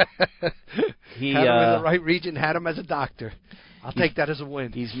 He had him in the right region, had him as a doctor. I'll take that as a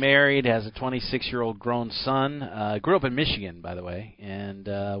win. He's married, has a 26-year-old grown son. Grew up in Michigan, by the way, and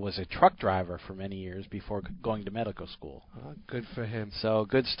was a truck driver for many years before going to medical school. Oh, good for him. So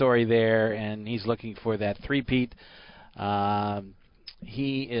good story there, and he's looking for that three-peat.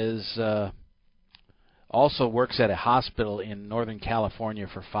 He is also works at a hospital in Northern California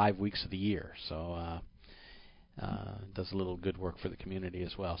for 5 weeks of the year, so does a little good work for the community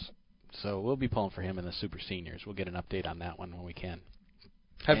as well. So we'll be pulling for him in the Super Seniors. We'll get an update on that one when we can.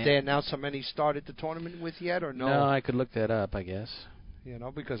 Have they announced how many started the tournament with yet, or no? No, I could look that up, I guess. You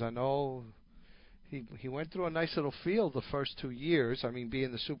know, because I know he went through a nice little field the first 2 years. I mean,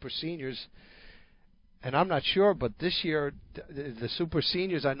 being the Super Seniors. And I'm not sure, but this year, the Super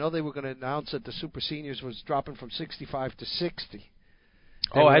Seniors, I know they were going to announce that the Super Seniors was dropping from 65 to 60.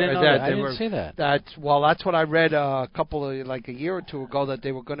 I didn't know that. I didn't see that. That's what I read a year or two ago, that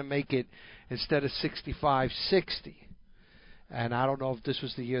they were going to make it, instead of 65, 60. And I don't know if this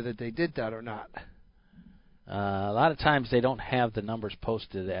was the year that they did that or not. A lot of times they don't have the numbers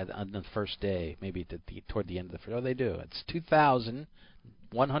posted on the first day, maybe toward the end of the first. Oh, they do. It's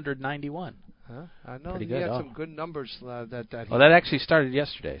 2,191. Huh? I know he had some good numbers. Well, that actually started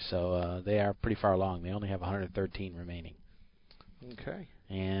yesterday, so they are pretty far along. They only have 113 remaining. Okay.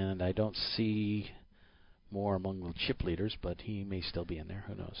 And I don't see more among the chip leaders, but he may still be in there.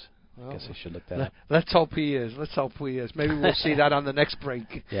 Who knows? Well, I guess I should look that up. Let's hope he is. Maybe we'll see that on the next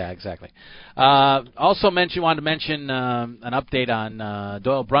break. Yeah, exactly. Also wanted to mention an update on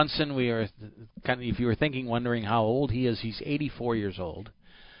Doyle Brunson. If you were wondering how old he is, he's 84 years old.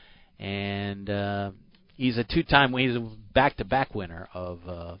 And he's a he's a back-to-back winner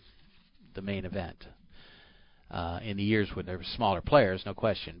of the main event. In the years when there were smaller players, no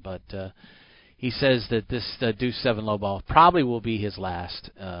question. But he says that this Deuce 7 low ball probably will be his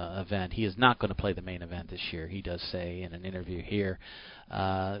last event. He is not going to play the main event this year, he does say in an interview here.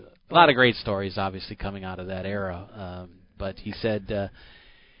 A lot of great stories, obviously, coming out of that era. But he said,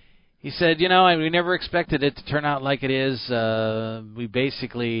 we never expected it to turn out like it is. We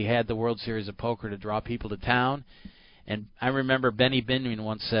basically had the World Series of Poker to draw people to town. And I remember Benny Binion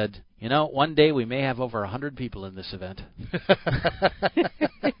once said, one day we may have over 100 people in this event.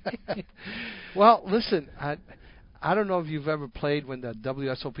 Well, listen, I don't know if you've ever played when the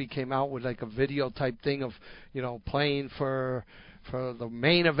WSOP came out with like a video type thing of, playing for the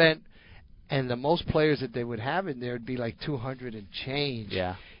main event. And the most players that they would have in there would be like 200 and change.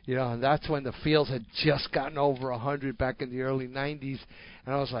 Yeah. And that's when the field had just gotten over 100 back in the early 90s.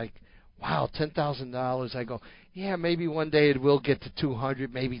 And I was like, wow, $10,000. I go, yeah, maybe one day it will get to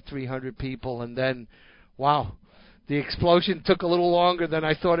 200, maybe 300 people. And then, wow, the explosion took a little longer than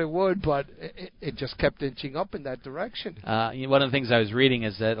I thought it would, but it just kept inching up in that direction. One of the things I was reading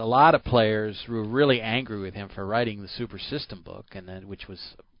is that a lot of players were really angry with him for writing the Super System book, which was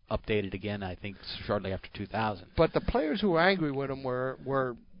updated again, I think, shortly after 2000. But the players who were angry with him were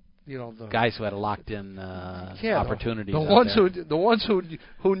the guys who had a locked-in opportunities. The ones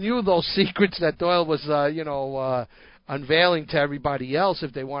who knew those secrets that Doyle was unveiling to everybody else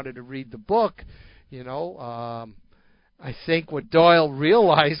if they wanted to read the book. I think what Doyle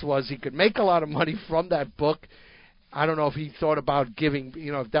realized was he could make a lot of money from that book. I don't know if he thought about giving,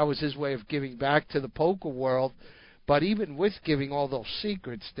 if that was his way of giving back to the poker world. But even with giving all those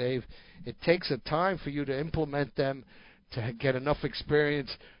secrets, Dave, it takes a time for you to implement them, to get enough experience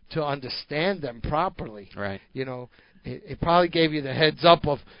to understand them properly. Right. It probably gave you the heads up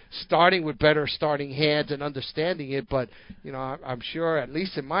of starting with better starting hands and understanding it. But, I'm sure, at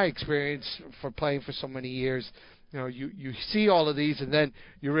least in my experience for playing for so many years, you see all of these and then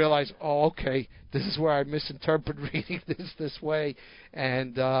you realize, oh, okay, this is where I misinterpret reading this way.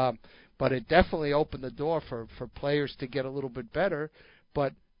 And but it definitely opened the door for players to get a little bit better.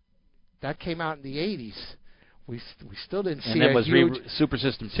 But that came out in the 80s. We still didn't see a huge... Super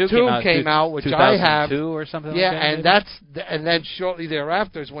System 2 came out, which I have. 2002 or something yeah, like that. And then shortly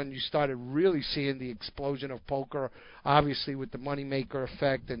thereafter is when you started really seeing the explosion of poker, obviously with the moneymaker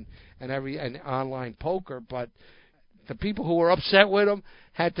effect and online poker. But the people who were upset with him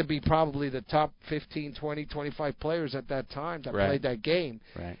had to be probably the top 15, 20, 25 players at that time that played that game.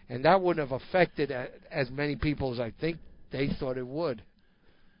 Right. And that wouldn't have affected as many people as I think they thought it would.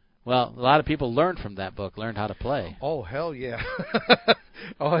 Well, a lot of people learned from that book, learned how to play. Oh, hell yeah.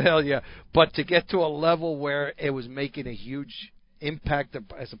 Oh, hell yeah. But to get to a level where it was making a huge impact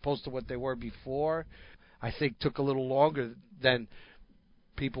as opposed to what they were before, I think took a little longer than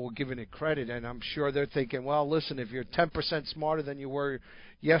people were giving it credit. And I'm sure they're thinking, well, listen, if you're 10% smarter than you were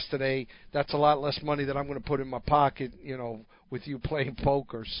yesterday, that's a lot less money that I'm going to put in my pocket, with you playing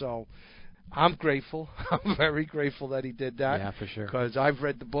poker. So I'm grateful. I'm very grateful that he did that. Yeah, for sure. Because I've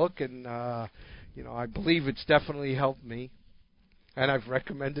read the book, and I believe it's definitely helped me. And I've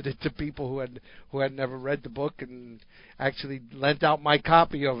recommended it to people who had never read the book, and actually lent out my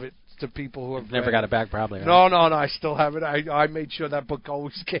copy of it to people who have never got it back, probably. Right? No, I still have it. I made sure that book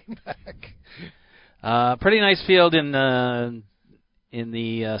always came back. Pretty nice field in the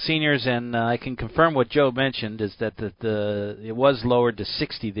seniors, and I can confirm what Joe mentioned is that it was lowered to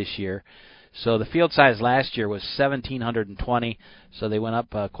 60 this year. So the field size last year was 1,720, so they went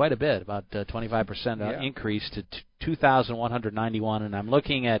up quite a bit, about 25% increase to 2,191. And I'm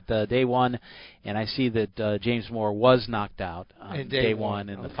looking at day one, and I see that James Moore was knocked out on day one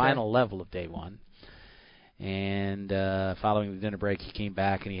in the final level of day one. And following the dinner break, he came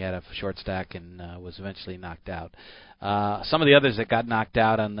back and he had a short stack and was eventually knocked out. Some of the others that got knocked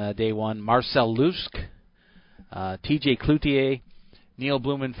out on day one: Marcel Lusk, T.J. Cloutier, Neil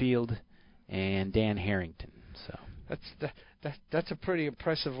Blumenfield, and Dan Harrington. So that's a pretty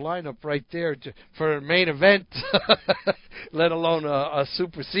impressive lineup right there for a main event, let alone a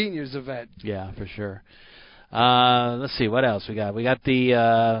Super Seniors event. Yeah, for sure. Let's see what else we got. We got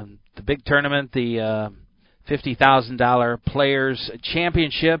the big tournament, the $50,000 Players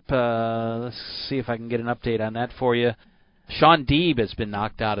Championship. Let's see if I can get an update on that for you. Sean Deeb has been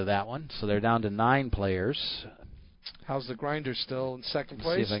knocked out of that one, so they're down to 9 players. How's the Grinder still in second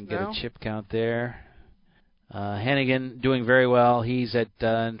place? See if I can get a chip count there. Hennigan doing very well. He's at,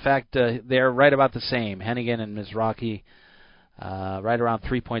 in fact, they're right about the same. Hennigan and Mizrachi right around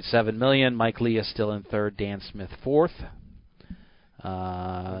 $3.7 million. Mike Lee is still in third. Dan Smith fourth.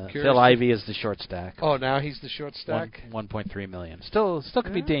 Phil Ivey is the short stack. Oh, now he's the short stack? $1.3 million. Still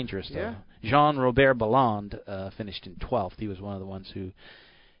could be dangerous, though. Yeah. Jean-Robert Balland finished in 12th. He was one of the ones who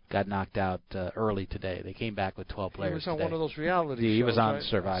got knocked out early today. They came back with 12 players. He was on today. one of those reality shows. He was on right?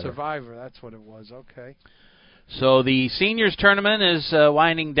 Survivor. Survivor, that's what it was. Okay. So the seniors tournament is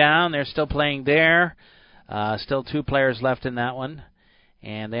winding down. They're still playing there. Still 2 players left in that one.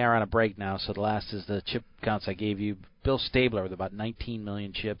 And they are on a break now, so the last is the chip counts I gave you. Bill Stabler with about 19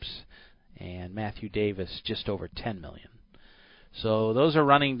 million chips, and Matthew Davis just over 10 million. So those are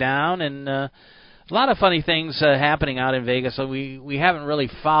running down, and a lot of funny things happening out in Vegas. So we haven't really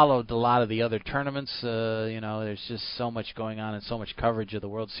followed a lot of the other tournaments. There's just so much going on and so much coverage of the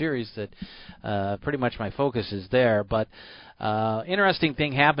World Series that pretty much my focus is there. But interesting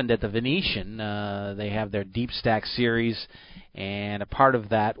thing happened at the Venetian. They have their Deep Stack Series, and a part of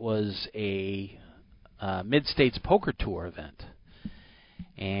that was a Mid-States Poker Tour event.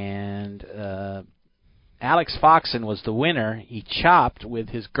 And Alex Foxen was the winner. He chopped with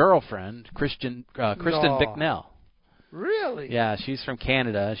his girlfriend, Kristen Bicknell. Really? Yeah, she's from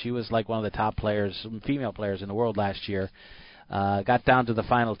Canada. She was like one of the top players, female players in the world last year. Got down to the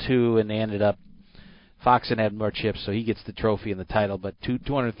final 2, and they ended up Foxen had more chips, so he gets the trophy and the title, but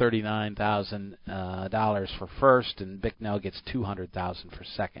 $239,000 for first, and Bicknell gets $200,000 for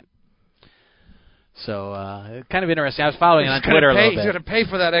second. So kind of interesting. I was following it on Twitter a little bit. He's going to pay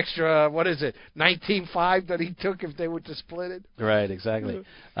for that extra, $19.5 that he took if they were to split it? Right, exactly.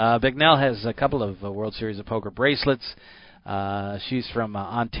 Bicknell has a couple of World Series of Poker bracelets. She's from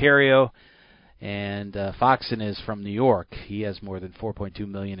Ontario, and Foxen is from New York. He has more than $4.2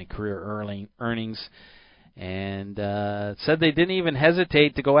 million in career earnings, and said they didn't even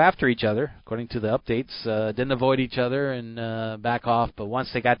hesitate to go after each other. According to the updates, didn't avoid each other and back off. But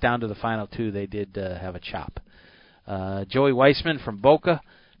once they got down to the final two, they did have a chop. Joey Weissman from Boca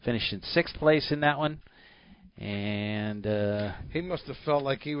finished in 6th place in that one. And he must have felt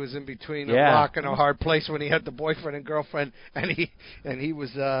like he was in between a rock and a hard place when he had the boyfriend and girlfriend, and he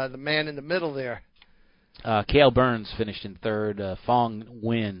was the man in the middle there. Cale Burns finished in 3rd. Fong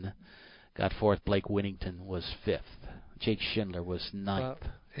Nguyen got 4th. Blake Whittington was 5th. Jake Schindler was 9th.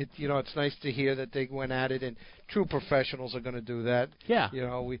 It's nice to hear that they went at it, and true professionals are going to do that. Yeah.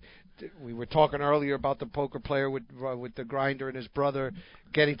 We were talking earlier about the poker player with the grinder and his brother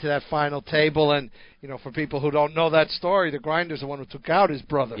getting to that final table, and for people who don't know that story, the grinder's the one who took out his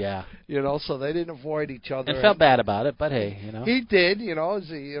brother. Yeah. So they didn't avoid each other. And felt bad about it, but hey, he did.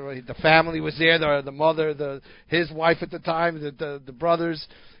 The family was there, the mother, his wife at the time, the brothers,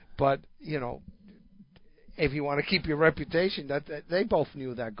 but if you want to keep your reputation, that they both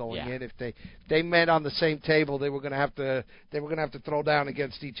knew that going in. If they met on the same table, they were going to have to throw down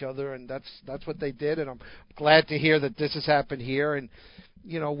against each other, and that's what they did. And I'm glad to hear that this has happened here. And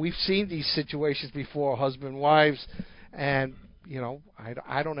we've seen these situations before, husband wives, and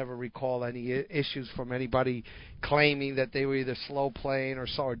I don't ever recall any issues from anybody claiming that they were either slow playing or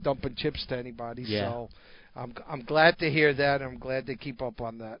dumping chips to anybody. Yeah. So I'm glad to hear that. I'm glad they keep up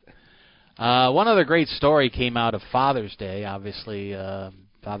on that. One other great story came out of Father's Day, obviously.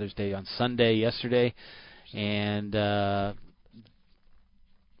 Father's Day on Sunday, yesterday. And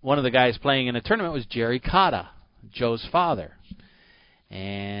one of the guys playing in the tournament was Jerry Cotta, Joe's father.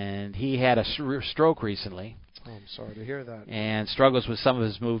 And he had a stroke recently. Oh, I'm sorry to hear that. And struggles with some of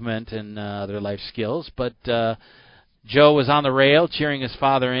his movement and other life skills. But Joe was on the rail cheering his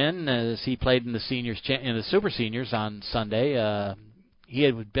father in as he played in the Super Seniors on Sunday. He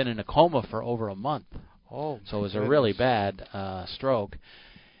had been in a coma for over a month. Oh, so it was a really bad stroke.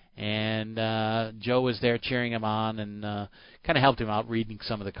 And Joe was there cheering him on and kind of helped him out, reading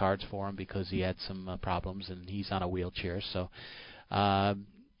some of the cards for him because he had some problems, and he's on a wheelchair. So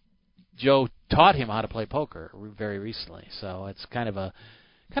Joe taught him how to play poker very recently. So it's kind of a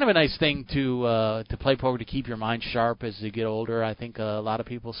nice thing to play poker, to keep your mind sharp as you get older. I think a lot of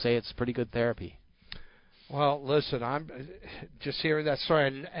people say it's pretty good therapy. Well, listen, I'm just hearing that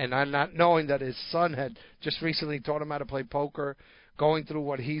story, and I'm not knowing that his son had just recently taught him how to play poker, going through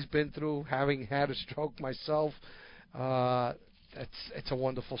what he's been through, having had a stroke myself. It's a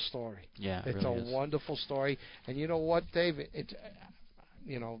wonderful story. Yeah, it's really a wonderful story. And you know what, Dave?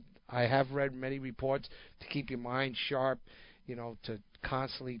 I have read many reports to keep your mind sharp, to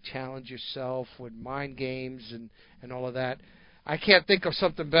constantly challenge yourself with mind games and all of that. I can't think of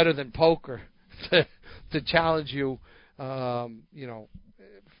something better than poker to challenge you, for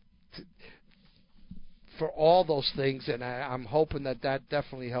all those things, and I'm hoping that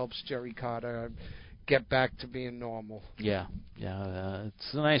definitely helps Jerry Cotta get back to being normal. Yeah,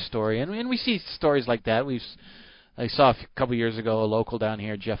 it's a nice story, and we see stories like that. I saw a couple years ago a local down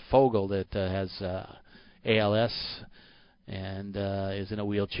here, Jeff Fogel, that has ALS and is in a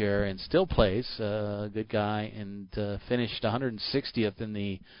wheelchair and still plays. Good guy, and finished 160th in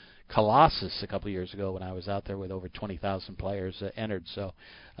the Colossus a couple of years ago when I was out there, with over 20,000 players entered. So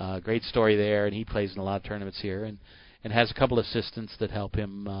great story there, and he plays in a lot of tournaments here and has a couple of assistants that help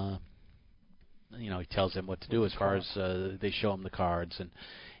him. He tells them what to do as far as they show him the cards,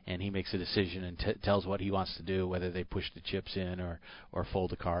 and he makes a decision and tells what he wants to do, whether they push the chips in or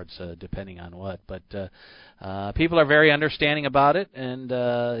fold the cards, depending on what. But people are very understanding about it, and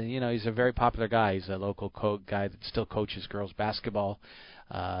he's a very popular guy. He's a local guy that still coaches girls basketball,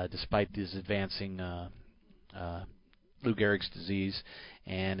 despite his advancing Lou Gehrig's disease,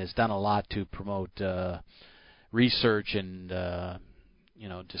 and has done a lot to promote research and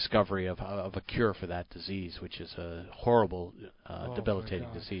discovery of a cure for that disease, which is a horrible, debilitating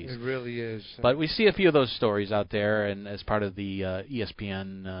disease. It really is. But we see a few of those stories out there, and as part of the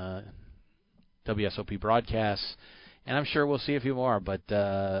ESPN WSOP broadcasts, and I'm sure we'll see a few more. But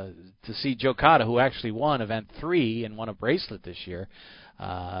to see Joe Cotta, who actually won Event 3 and won a bracelet this year,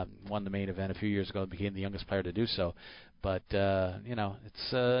 won the main event a few years ago, became the youngest player to do so. But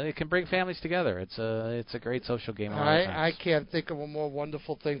it can bring families together. It's a great social game. I can't think of a more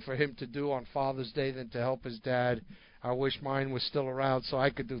wonderful thing for him to do on Father's Day than to help his dad. I wish mine was still around so I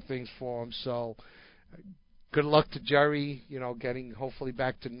could do things for him. So good luck to Jerry, getting hopefully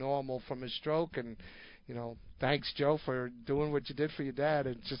back to normal from his stroke. And, thanks, Joe, for doing what you did for your dad.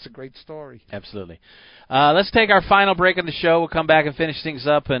 It's just a great story. Absolutely. Let's take our final break of the show. We'll come back and finish things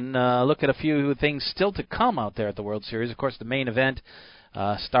up and look at a few things still to come out there at the World Series. Of course, the main event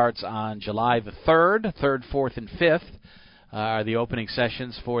starts on July the 3rd. 3rd, 4th, and 5th are the opening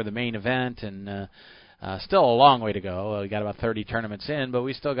sessions for the main event. And still a long way to go. We got about 30 tournaments in, but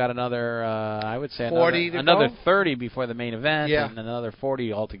we still got another, I would say, another 30 before the main event and another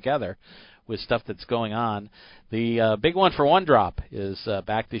 40 altogether with stuff that's going on. The big one for One Drop is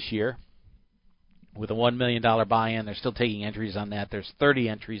back this year with a $1 million buy-in. They're still taking entries on that. There's 30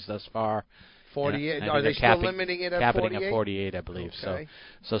 entries thus far. 48. Are they still limiting it at 48? Capping at 48, I believe. Okay.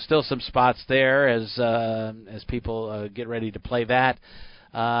 So still some spots there as people get ready to play that.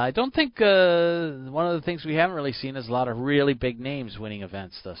 I don't think one of the things we haven't really seen is a lot of really big names winning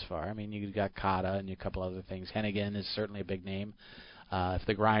events thus far. I mean, you've got Kata and a couple other things. Hennigan is certainly a big name. If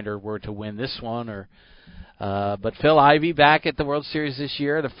the Grinder were to win this one, but Phil Ivey back at the World Series this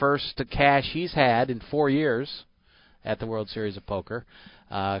year, the first cash he's had in 4 years at the World Series of Poker.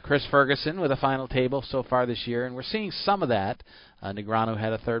 Chris Ferguson with a final table so far this year, and we're seeing some of that. Negreanu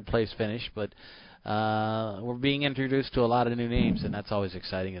had a third-place finish, but we're being introduced to a lot of new names, and that's always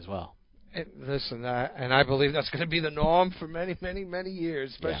exciting as well. Listen, and I believe that's going to be the norm for many, many, many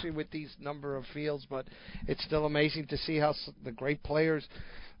years, especially with these number of fields. But it's still amazing to see how the great players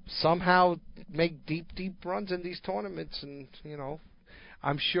somehow make deep, deep runs in these tournaments. And,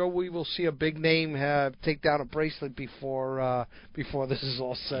 I'm sure we will see a big name take down a bracelet before this is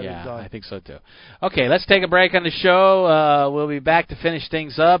all said and done. Yeah, I think so too. Okay, let's take a break on the show. We'll be back to finish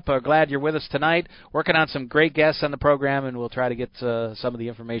things up. Glad you're with us tonight. Working on some great guests on the program, and we'll try to get some of the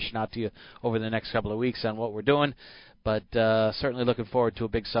information out to you over the next couple of weeks on what we're doing. But certainly looking forward to a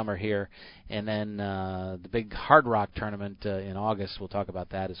big summer here. And then the big Hard Rock tournament in August. We'll talk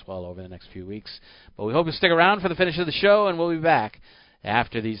about that as well over the next few weeks. But we hope you stick around for the finish of the show, and we'll be back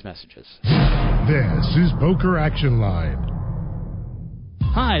after these messages. This is Poker Action Line.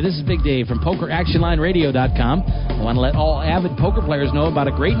 Hi, this is Big Dave from PokerActionLineRadio.com. I want to let all avid poker players know about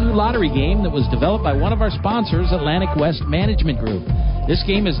a great new lottery game that was developed by one of our sponsors, Atlantic West Management Group. This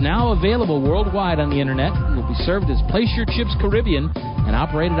game is now available worldwide on the Internet and will be served as Place Your Chips Caribbean and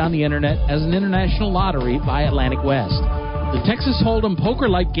operated on the Internet as an international lottery by Atlantic West. The Texas Hold'em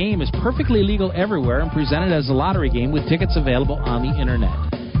poker-like game is perfectly legal everywhere and presented as a lottery game with tickets available on the Internet.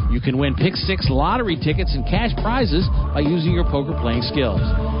 You can win Pick 6 lottery tickets and cash prizes by using your poker playing skills.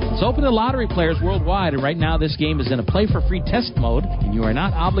 It's open to lottery players worldwide, and right now this game is in a play-for-free test mode, and you are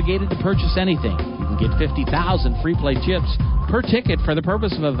not obligated to purchase anything. You can get 50,000 free play chips per ticket for the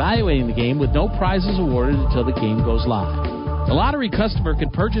purpose of evaluating the game with no prizes awarded until the game goes live. The lottery customer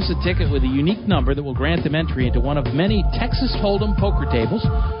can purchase a ticket with a unique number that will grant them entry into one of many Texas Hold'em poker tables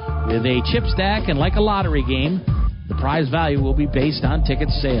with a chip stack, and like a lottery game, the prize value will be based on ticket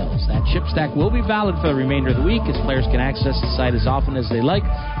sales. That chip stack will be valid for the remainder of the week as players can access the site as often as they like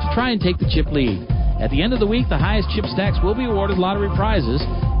to try and take the chip lead. At the end of the week, the highest chip stacks will be awarded lottery prizes,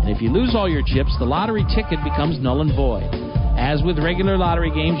 and if you lose all your chips, the lottery ticket becomes null and void. As with regular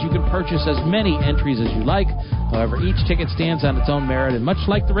lottery games, you can purchase as many entries as you like. However, each ticket stands on its own merit, and much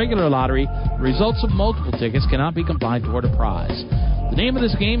like the regular lottery, the results of multiple tickets cannot be combined toward a prize. The name of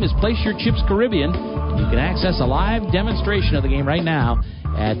this game is Place Your Chips Caribbean, and you can access a live demonstration of the game right now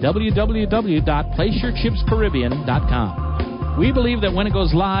at www.placeyourchipscaribbean.com. We believe that when it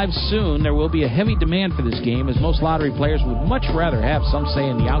goes live soon, there will be a heavy demand for this game, as most lottery players would much rather have some say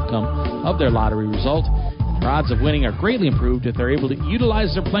in the outcome of their lottery result. Their odds of winning are greatly improved if they're able to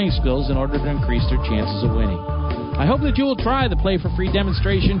utilize their playing skills in order to increase their chances of winning. I hope that you will try the Play for Free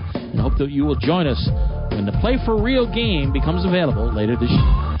demonstration and hope that you will join us when the Play for Real game becomes available later this year.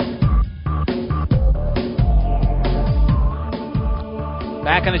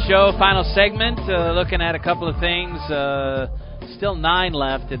 Back on the show, final segment, looking at a couple of things. Still 9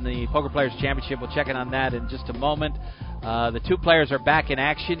 left in the Poker Players Championship. We'll check in on that in just a moment. The 2 players are back in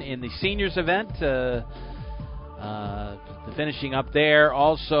action in the seniors event. The finishing up there.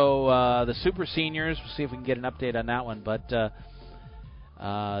 Also, the super seniors. We'll see if we can get an update on that one. But the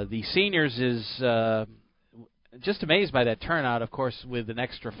seniors is just amazed by that turnout. Of course, with an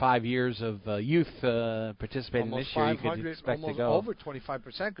extra 5 years of youth participating almost this year, you could expect to go over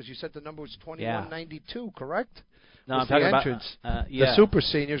 25%, because you said the number was 2192, correct? No, was I'm talking the about entrance. yeah. The Super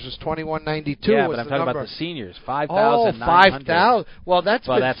Seniors was 21.92. Yeah, was but I'm the talking number. about the seniors. 5,000. 5,900. 5,000. Well, that's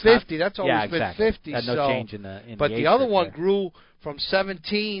been 50. That's always yeah, been exactly. 50. Had no so, change in the. But the the other group one there. grew from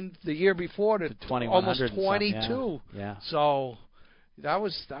 17 the year before to almost 22. Yeah. So that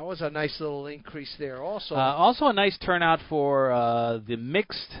was a nice little increase there. Also, also a nice turnout for the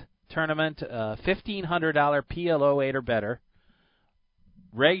mixed tournament. $1,500 PLO 8 or better.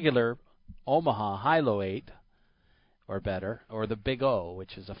 Regular Omaha high-low 8 or better, or the Big O,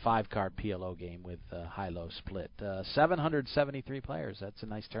 which is a 5-card PLO game with high-low split. 773 players. That's a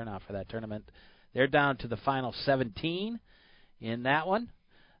nice turnout for that tournament. They're down to the final 17 in that one.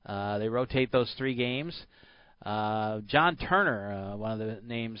 They rotate those 3 games. John Turner, one of the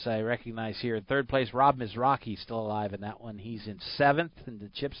names I recognize here. In third place, Rob Mizrachi, still alive in that one. He's in 7th in the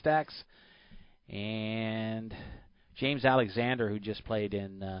chip stacks. And James Alexander, who just played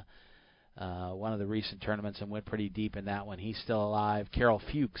in one of the recent tournaments and went pretty deep in that one, he's still alive. Carol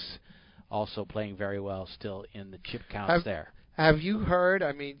Fuchs also playing very well, still in the chip counts there. Have you heard?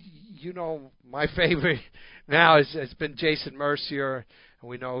 I mean, you know, my favorite now has been Jason Mercier, and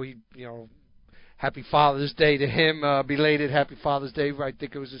we know he, Happy Father's Day to him, belated Happy Father's Day. I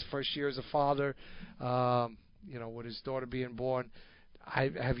think it was his first year as a father, with his daughter being born.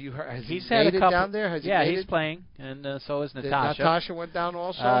 Have you heard? Has he's he had made a it couple, down there? Has he's playing, and so is Natasha. Natasha went down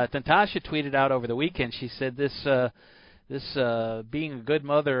also? Natasha tweeted out over the weekend. She said this being a good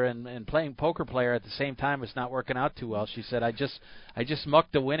mother and playing poker player at the same time is not working out too well. She said, I just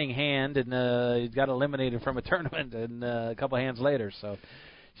mucked a winning hand and got eliminated from a tournament and a couple of hands later. So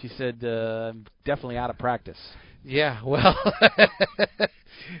she said, I'm definitely out of practice. Yeah, well,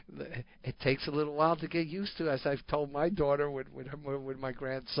 it takes a little while to get used to, as I've told my daughter with my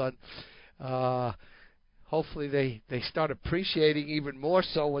grandson. Hopefully they start appreciating even more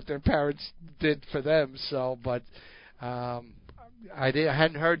so what their parents did for them. So, but I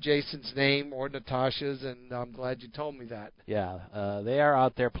hadn't heard Jason's name or Natasha's, and I'm glad you told me that. Yeah, they are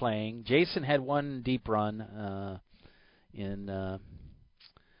out there playing. Jason had one deep run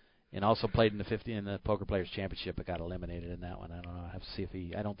and also played in the Poker Players Championship, but got eliminated in that one. I don't know. I have to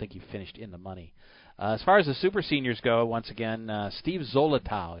see I don't think he finished in the money. As far as the Super Seniors go, once again, Steve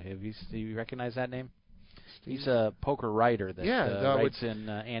Zolotow. Do you recognize that name? He's a poker writer that writes in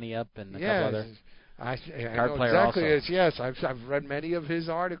Ante Up and a couple other. I card know player exactly. also. Yes, I've read many of his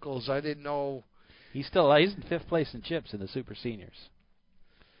articles. I didn't know. He's in 5th place in chips in the Super Seniors.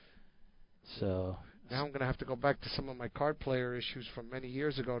 So now I'm going to have to go back to some of my card player issues from many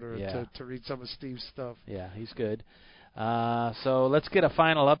years ago to read some of Steve's stuff. Yeah, he's good. So let's get a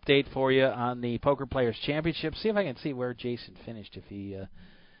final update for you on the Poker Players Championship. See if I can see where Jason finished.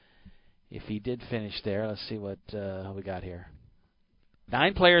 If he did finish there, let's see what we got here.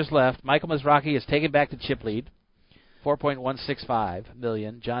 9 players left. Michael Mizrachi has taken back the chip lead, $4.165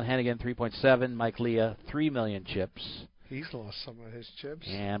 million. John Hennigan, 3.7. Mike Leah, 3 million chips. He's lost some of his chips.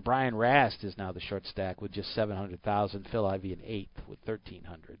 And Brian Rast is now the short stack with just 700,000. Phil Ivey in 8th with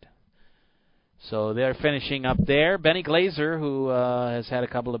 1,300. So they're finishing up there. Benny Glazer, who has had a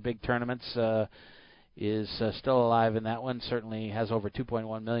couple of big tournaments, is still alive in that one. Certainly has over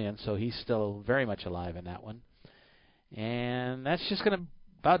 2.1 million, so he's still very much alive in that one. And that's just going to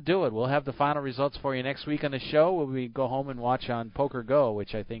about do it. We'll have the final results for you next week on the show, where we go home and watch on Poker Go,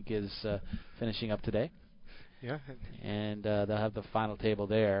 which I think is finishing up today. Yeah. And they'll have the final table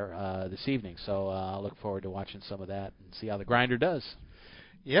there this evening. So I'll look forward to watching some of that and see how the grinder does.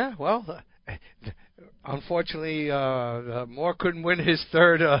 Yeah, well, unfortunately, Moore couldn't win his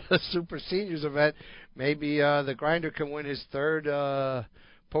third Super Seniors event. Maybe the grinder can win his third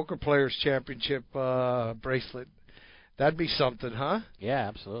Poker Players Championship bracelet. That'd be something, huh? Yeah,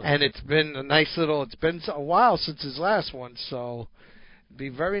 absolutely. And it's been it's been a while since his last one, so it'd be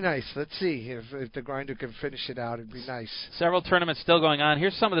very nice. Let's see if the grinder can finish it out. It'd be nice. Several tournaments still going on.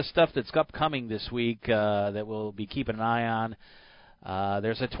 Here's some of the stuff that's upcoming this week that we'll be keeping an eye on.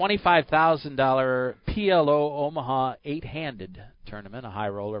 There's a $25,000 PLO Omaha 8-handed tournament, a high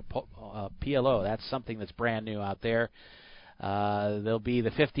roller PLO. That's something that's brand new out there. There'll be the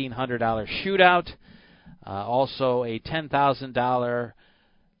 $1,500 shootout. Also a $10,000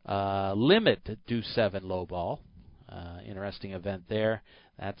 limit deuce 7 low ball. Interesting event there.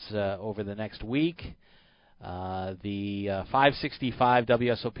 That's over the next week. The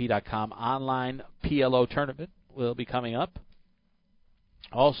 565WSOP.com online PLO tournament will be coming up.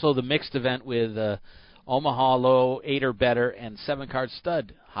 Also the mixed event with Omaha low 8 or better and 7-card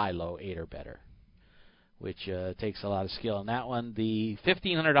stud high low 8 or better, which takes a lot of skill in that one. The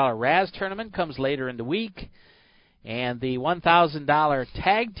 $1,500 Raz tournament comes later in the week. And the $1,000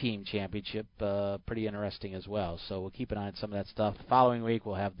 Tag Team Championship, pretty interesting as well. So we'll keep an eye on some of that stuff. The following week,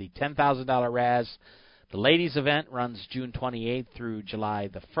 we'll have the $10,000 Raz. The ladies' event runs June 28th through July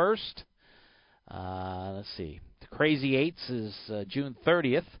the 1st. Let's see. The Crazy Eights is June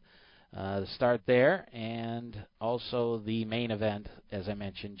 30th. To start there. And also the main event, as I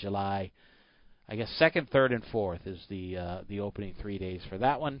mentioned, July, I guess, 2nd, 3rd, and 4th is the opening 3 days for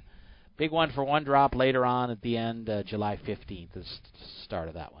that one. Big one for One Drop later on at the end, July 15th is the start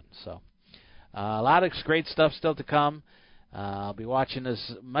of that one. So a lot of great stuff still to come. I'll be watching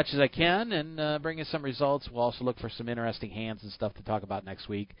as much as I can and bringing some results. We'll also look for some interesting hands and stuff to talk about next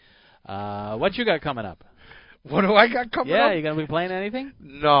week. What you got coming up? What do I got coming up? Yeah, you going to be playing anything?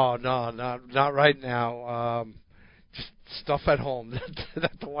 No, not right now. Just stuff at home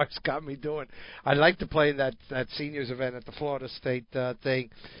that the wife's got me doing. I'd like to play that seniors event at the Florida State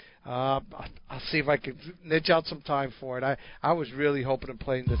thing. I'll see if I can niche out some time for it. I was really hoping to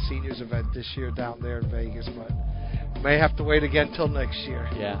play in the seniors event this year down there in Vegas, but may have to wait again till next year.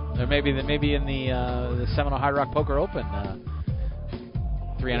 Yeah, or maybe in the Seminole Hard Rock Poker Open,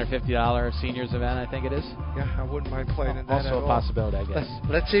 $350 seniors event, I think it is. Yeah, I wouldn't mind playing in that. Also a possibility, I guess.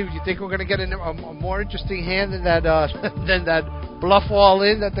 Let's see. You think we're going to get a more interesting hand than that than that bluff all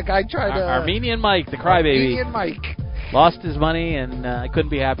in that the guy tried to? Armenian Mike, the crybaby. Armenian Mike. Lost his money, and I couldn't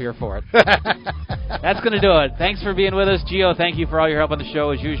be happier for it. That's going to do it. Thanks for being with us. Gio, thank you for all your help on the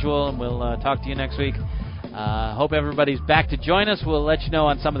show as usual, and we'll talk to you next week. Hope everybody's back to join us. We'll let you know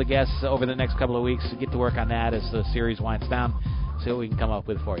on some of the guests over the next couple of weeks. Get to work on that as the series winds down. See what we can come up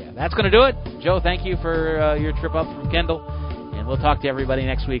with for you. That's going to do it. Joe, thank you for your trip up from Kendall, and we'll talk to everybody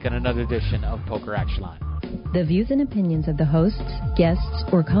next week on another edition of Poker Action Line. The views and opinions of the hosts, guests,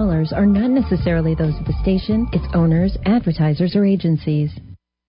 or callers are not necessarily those of the station, its owners, advertisers, or agencies.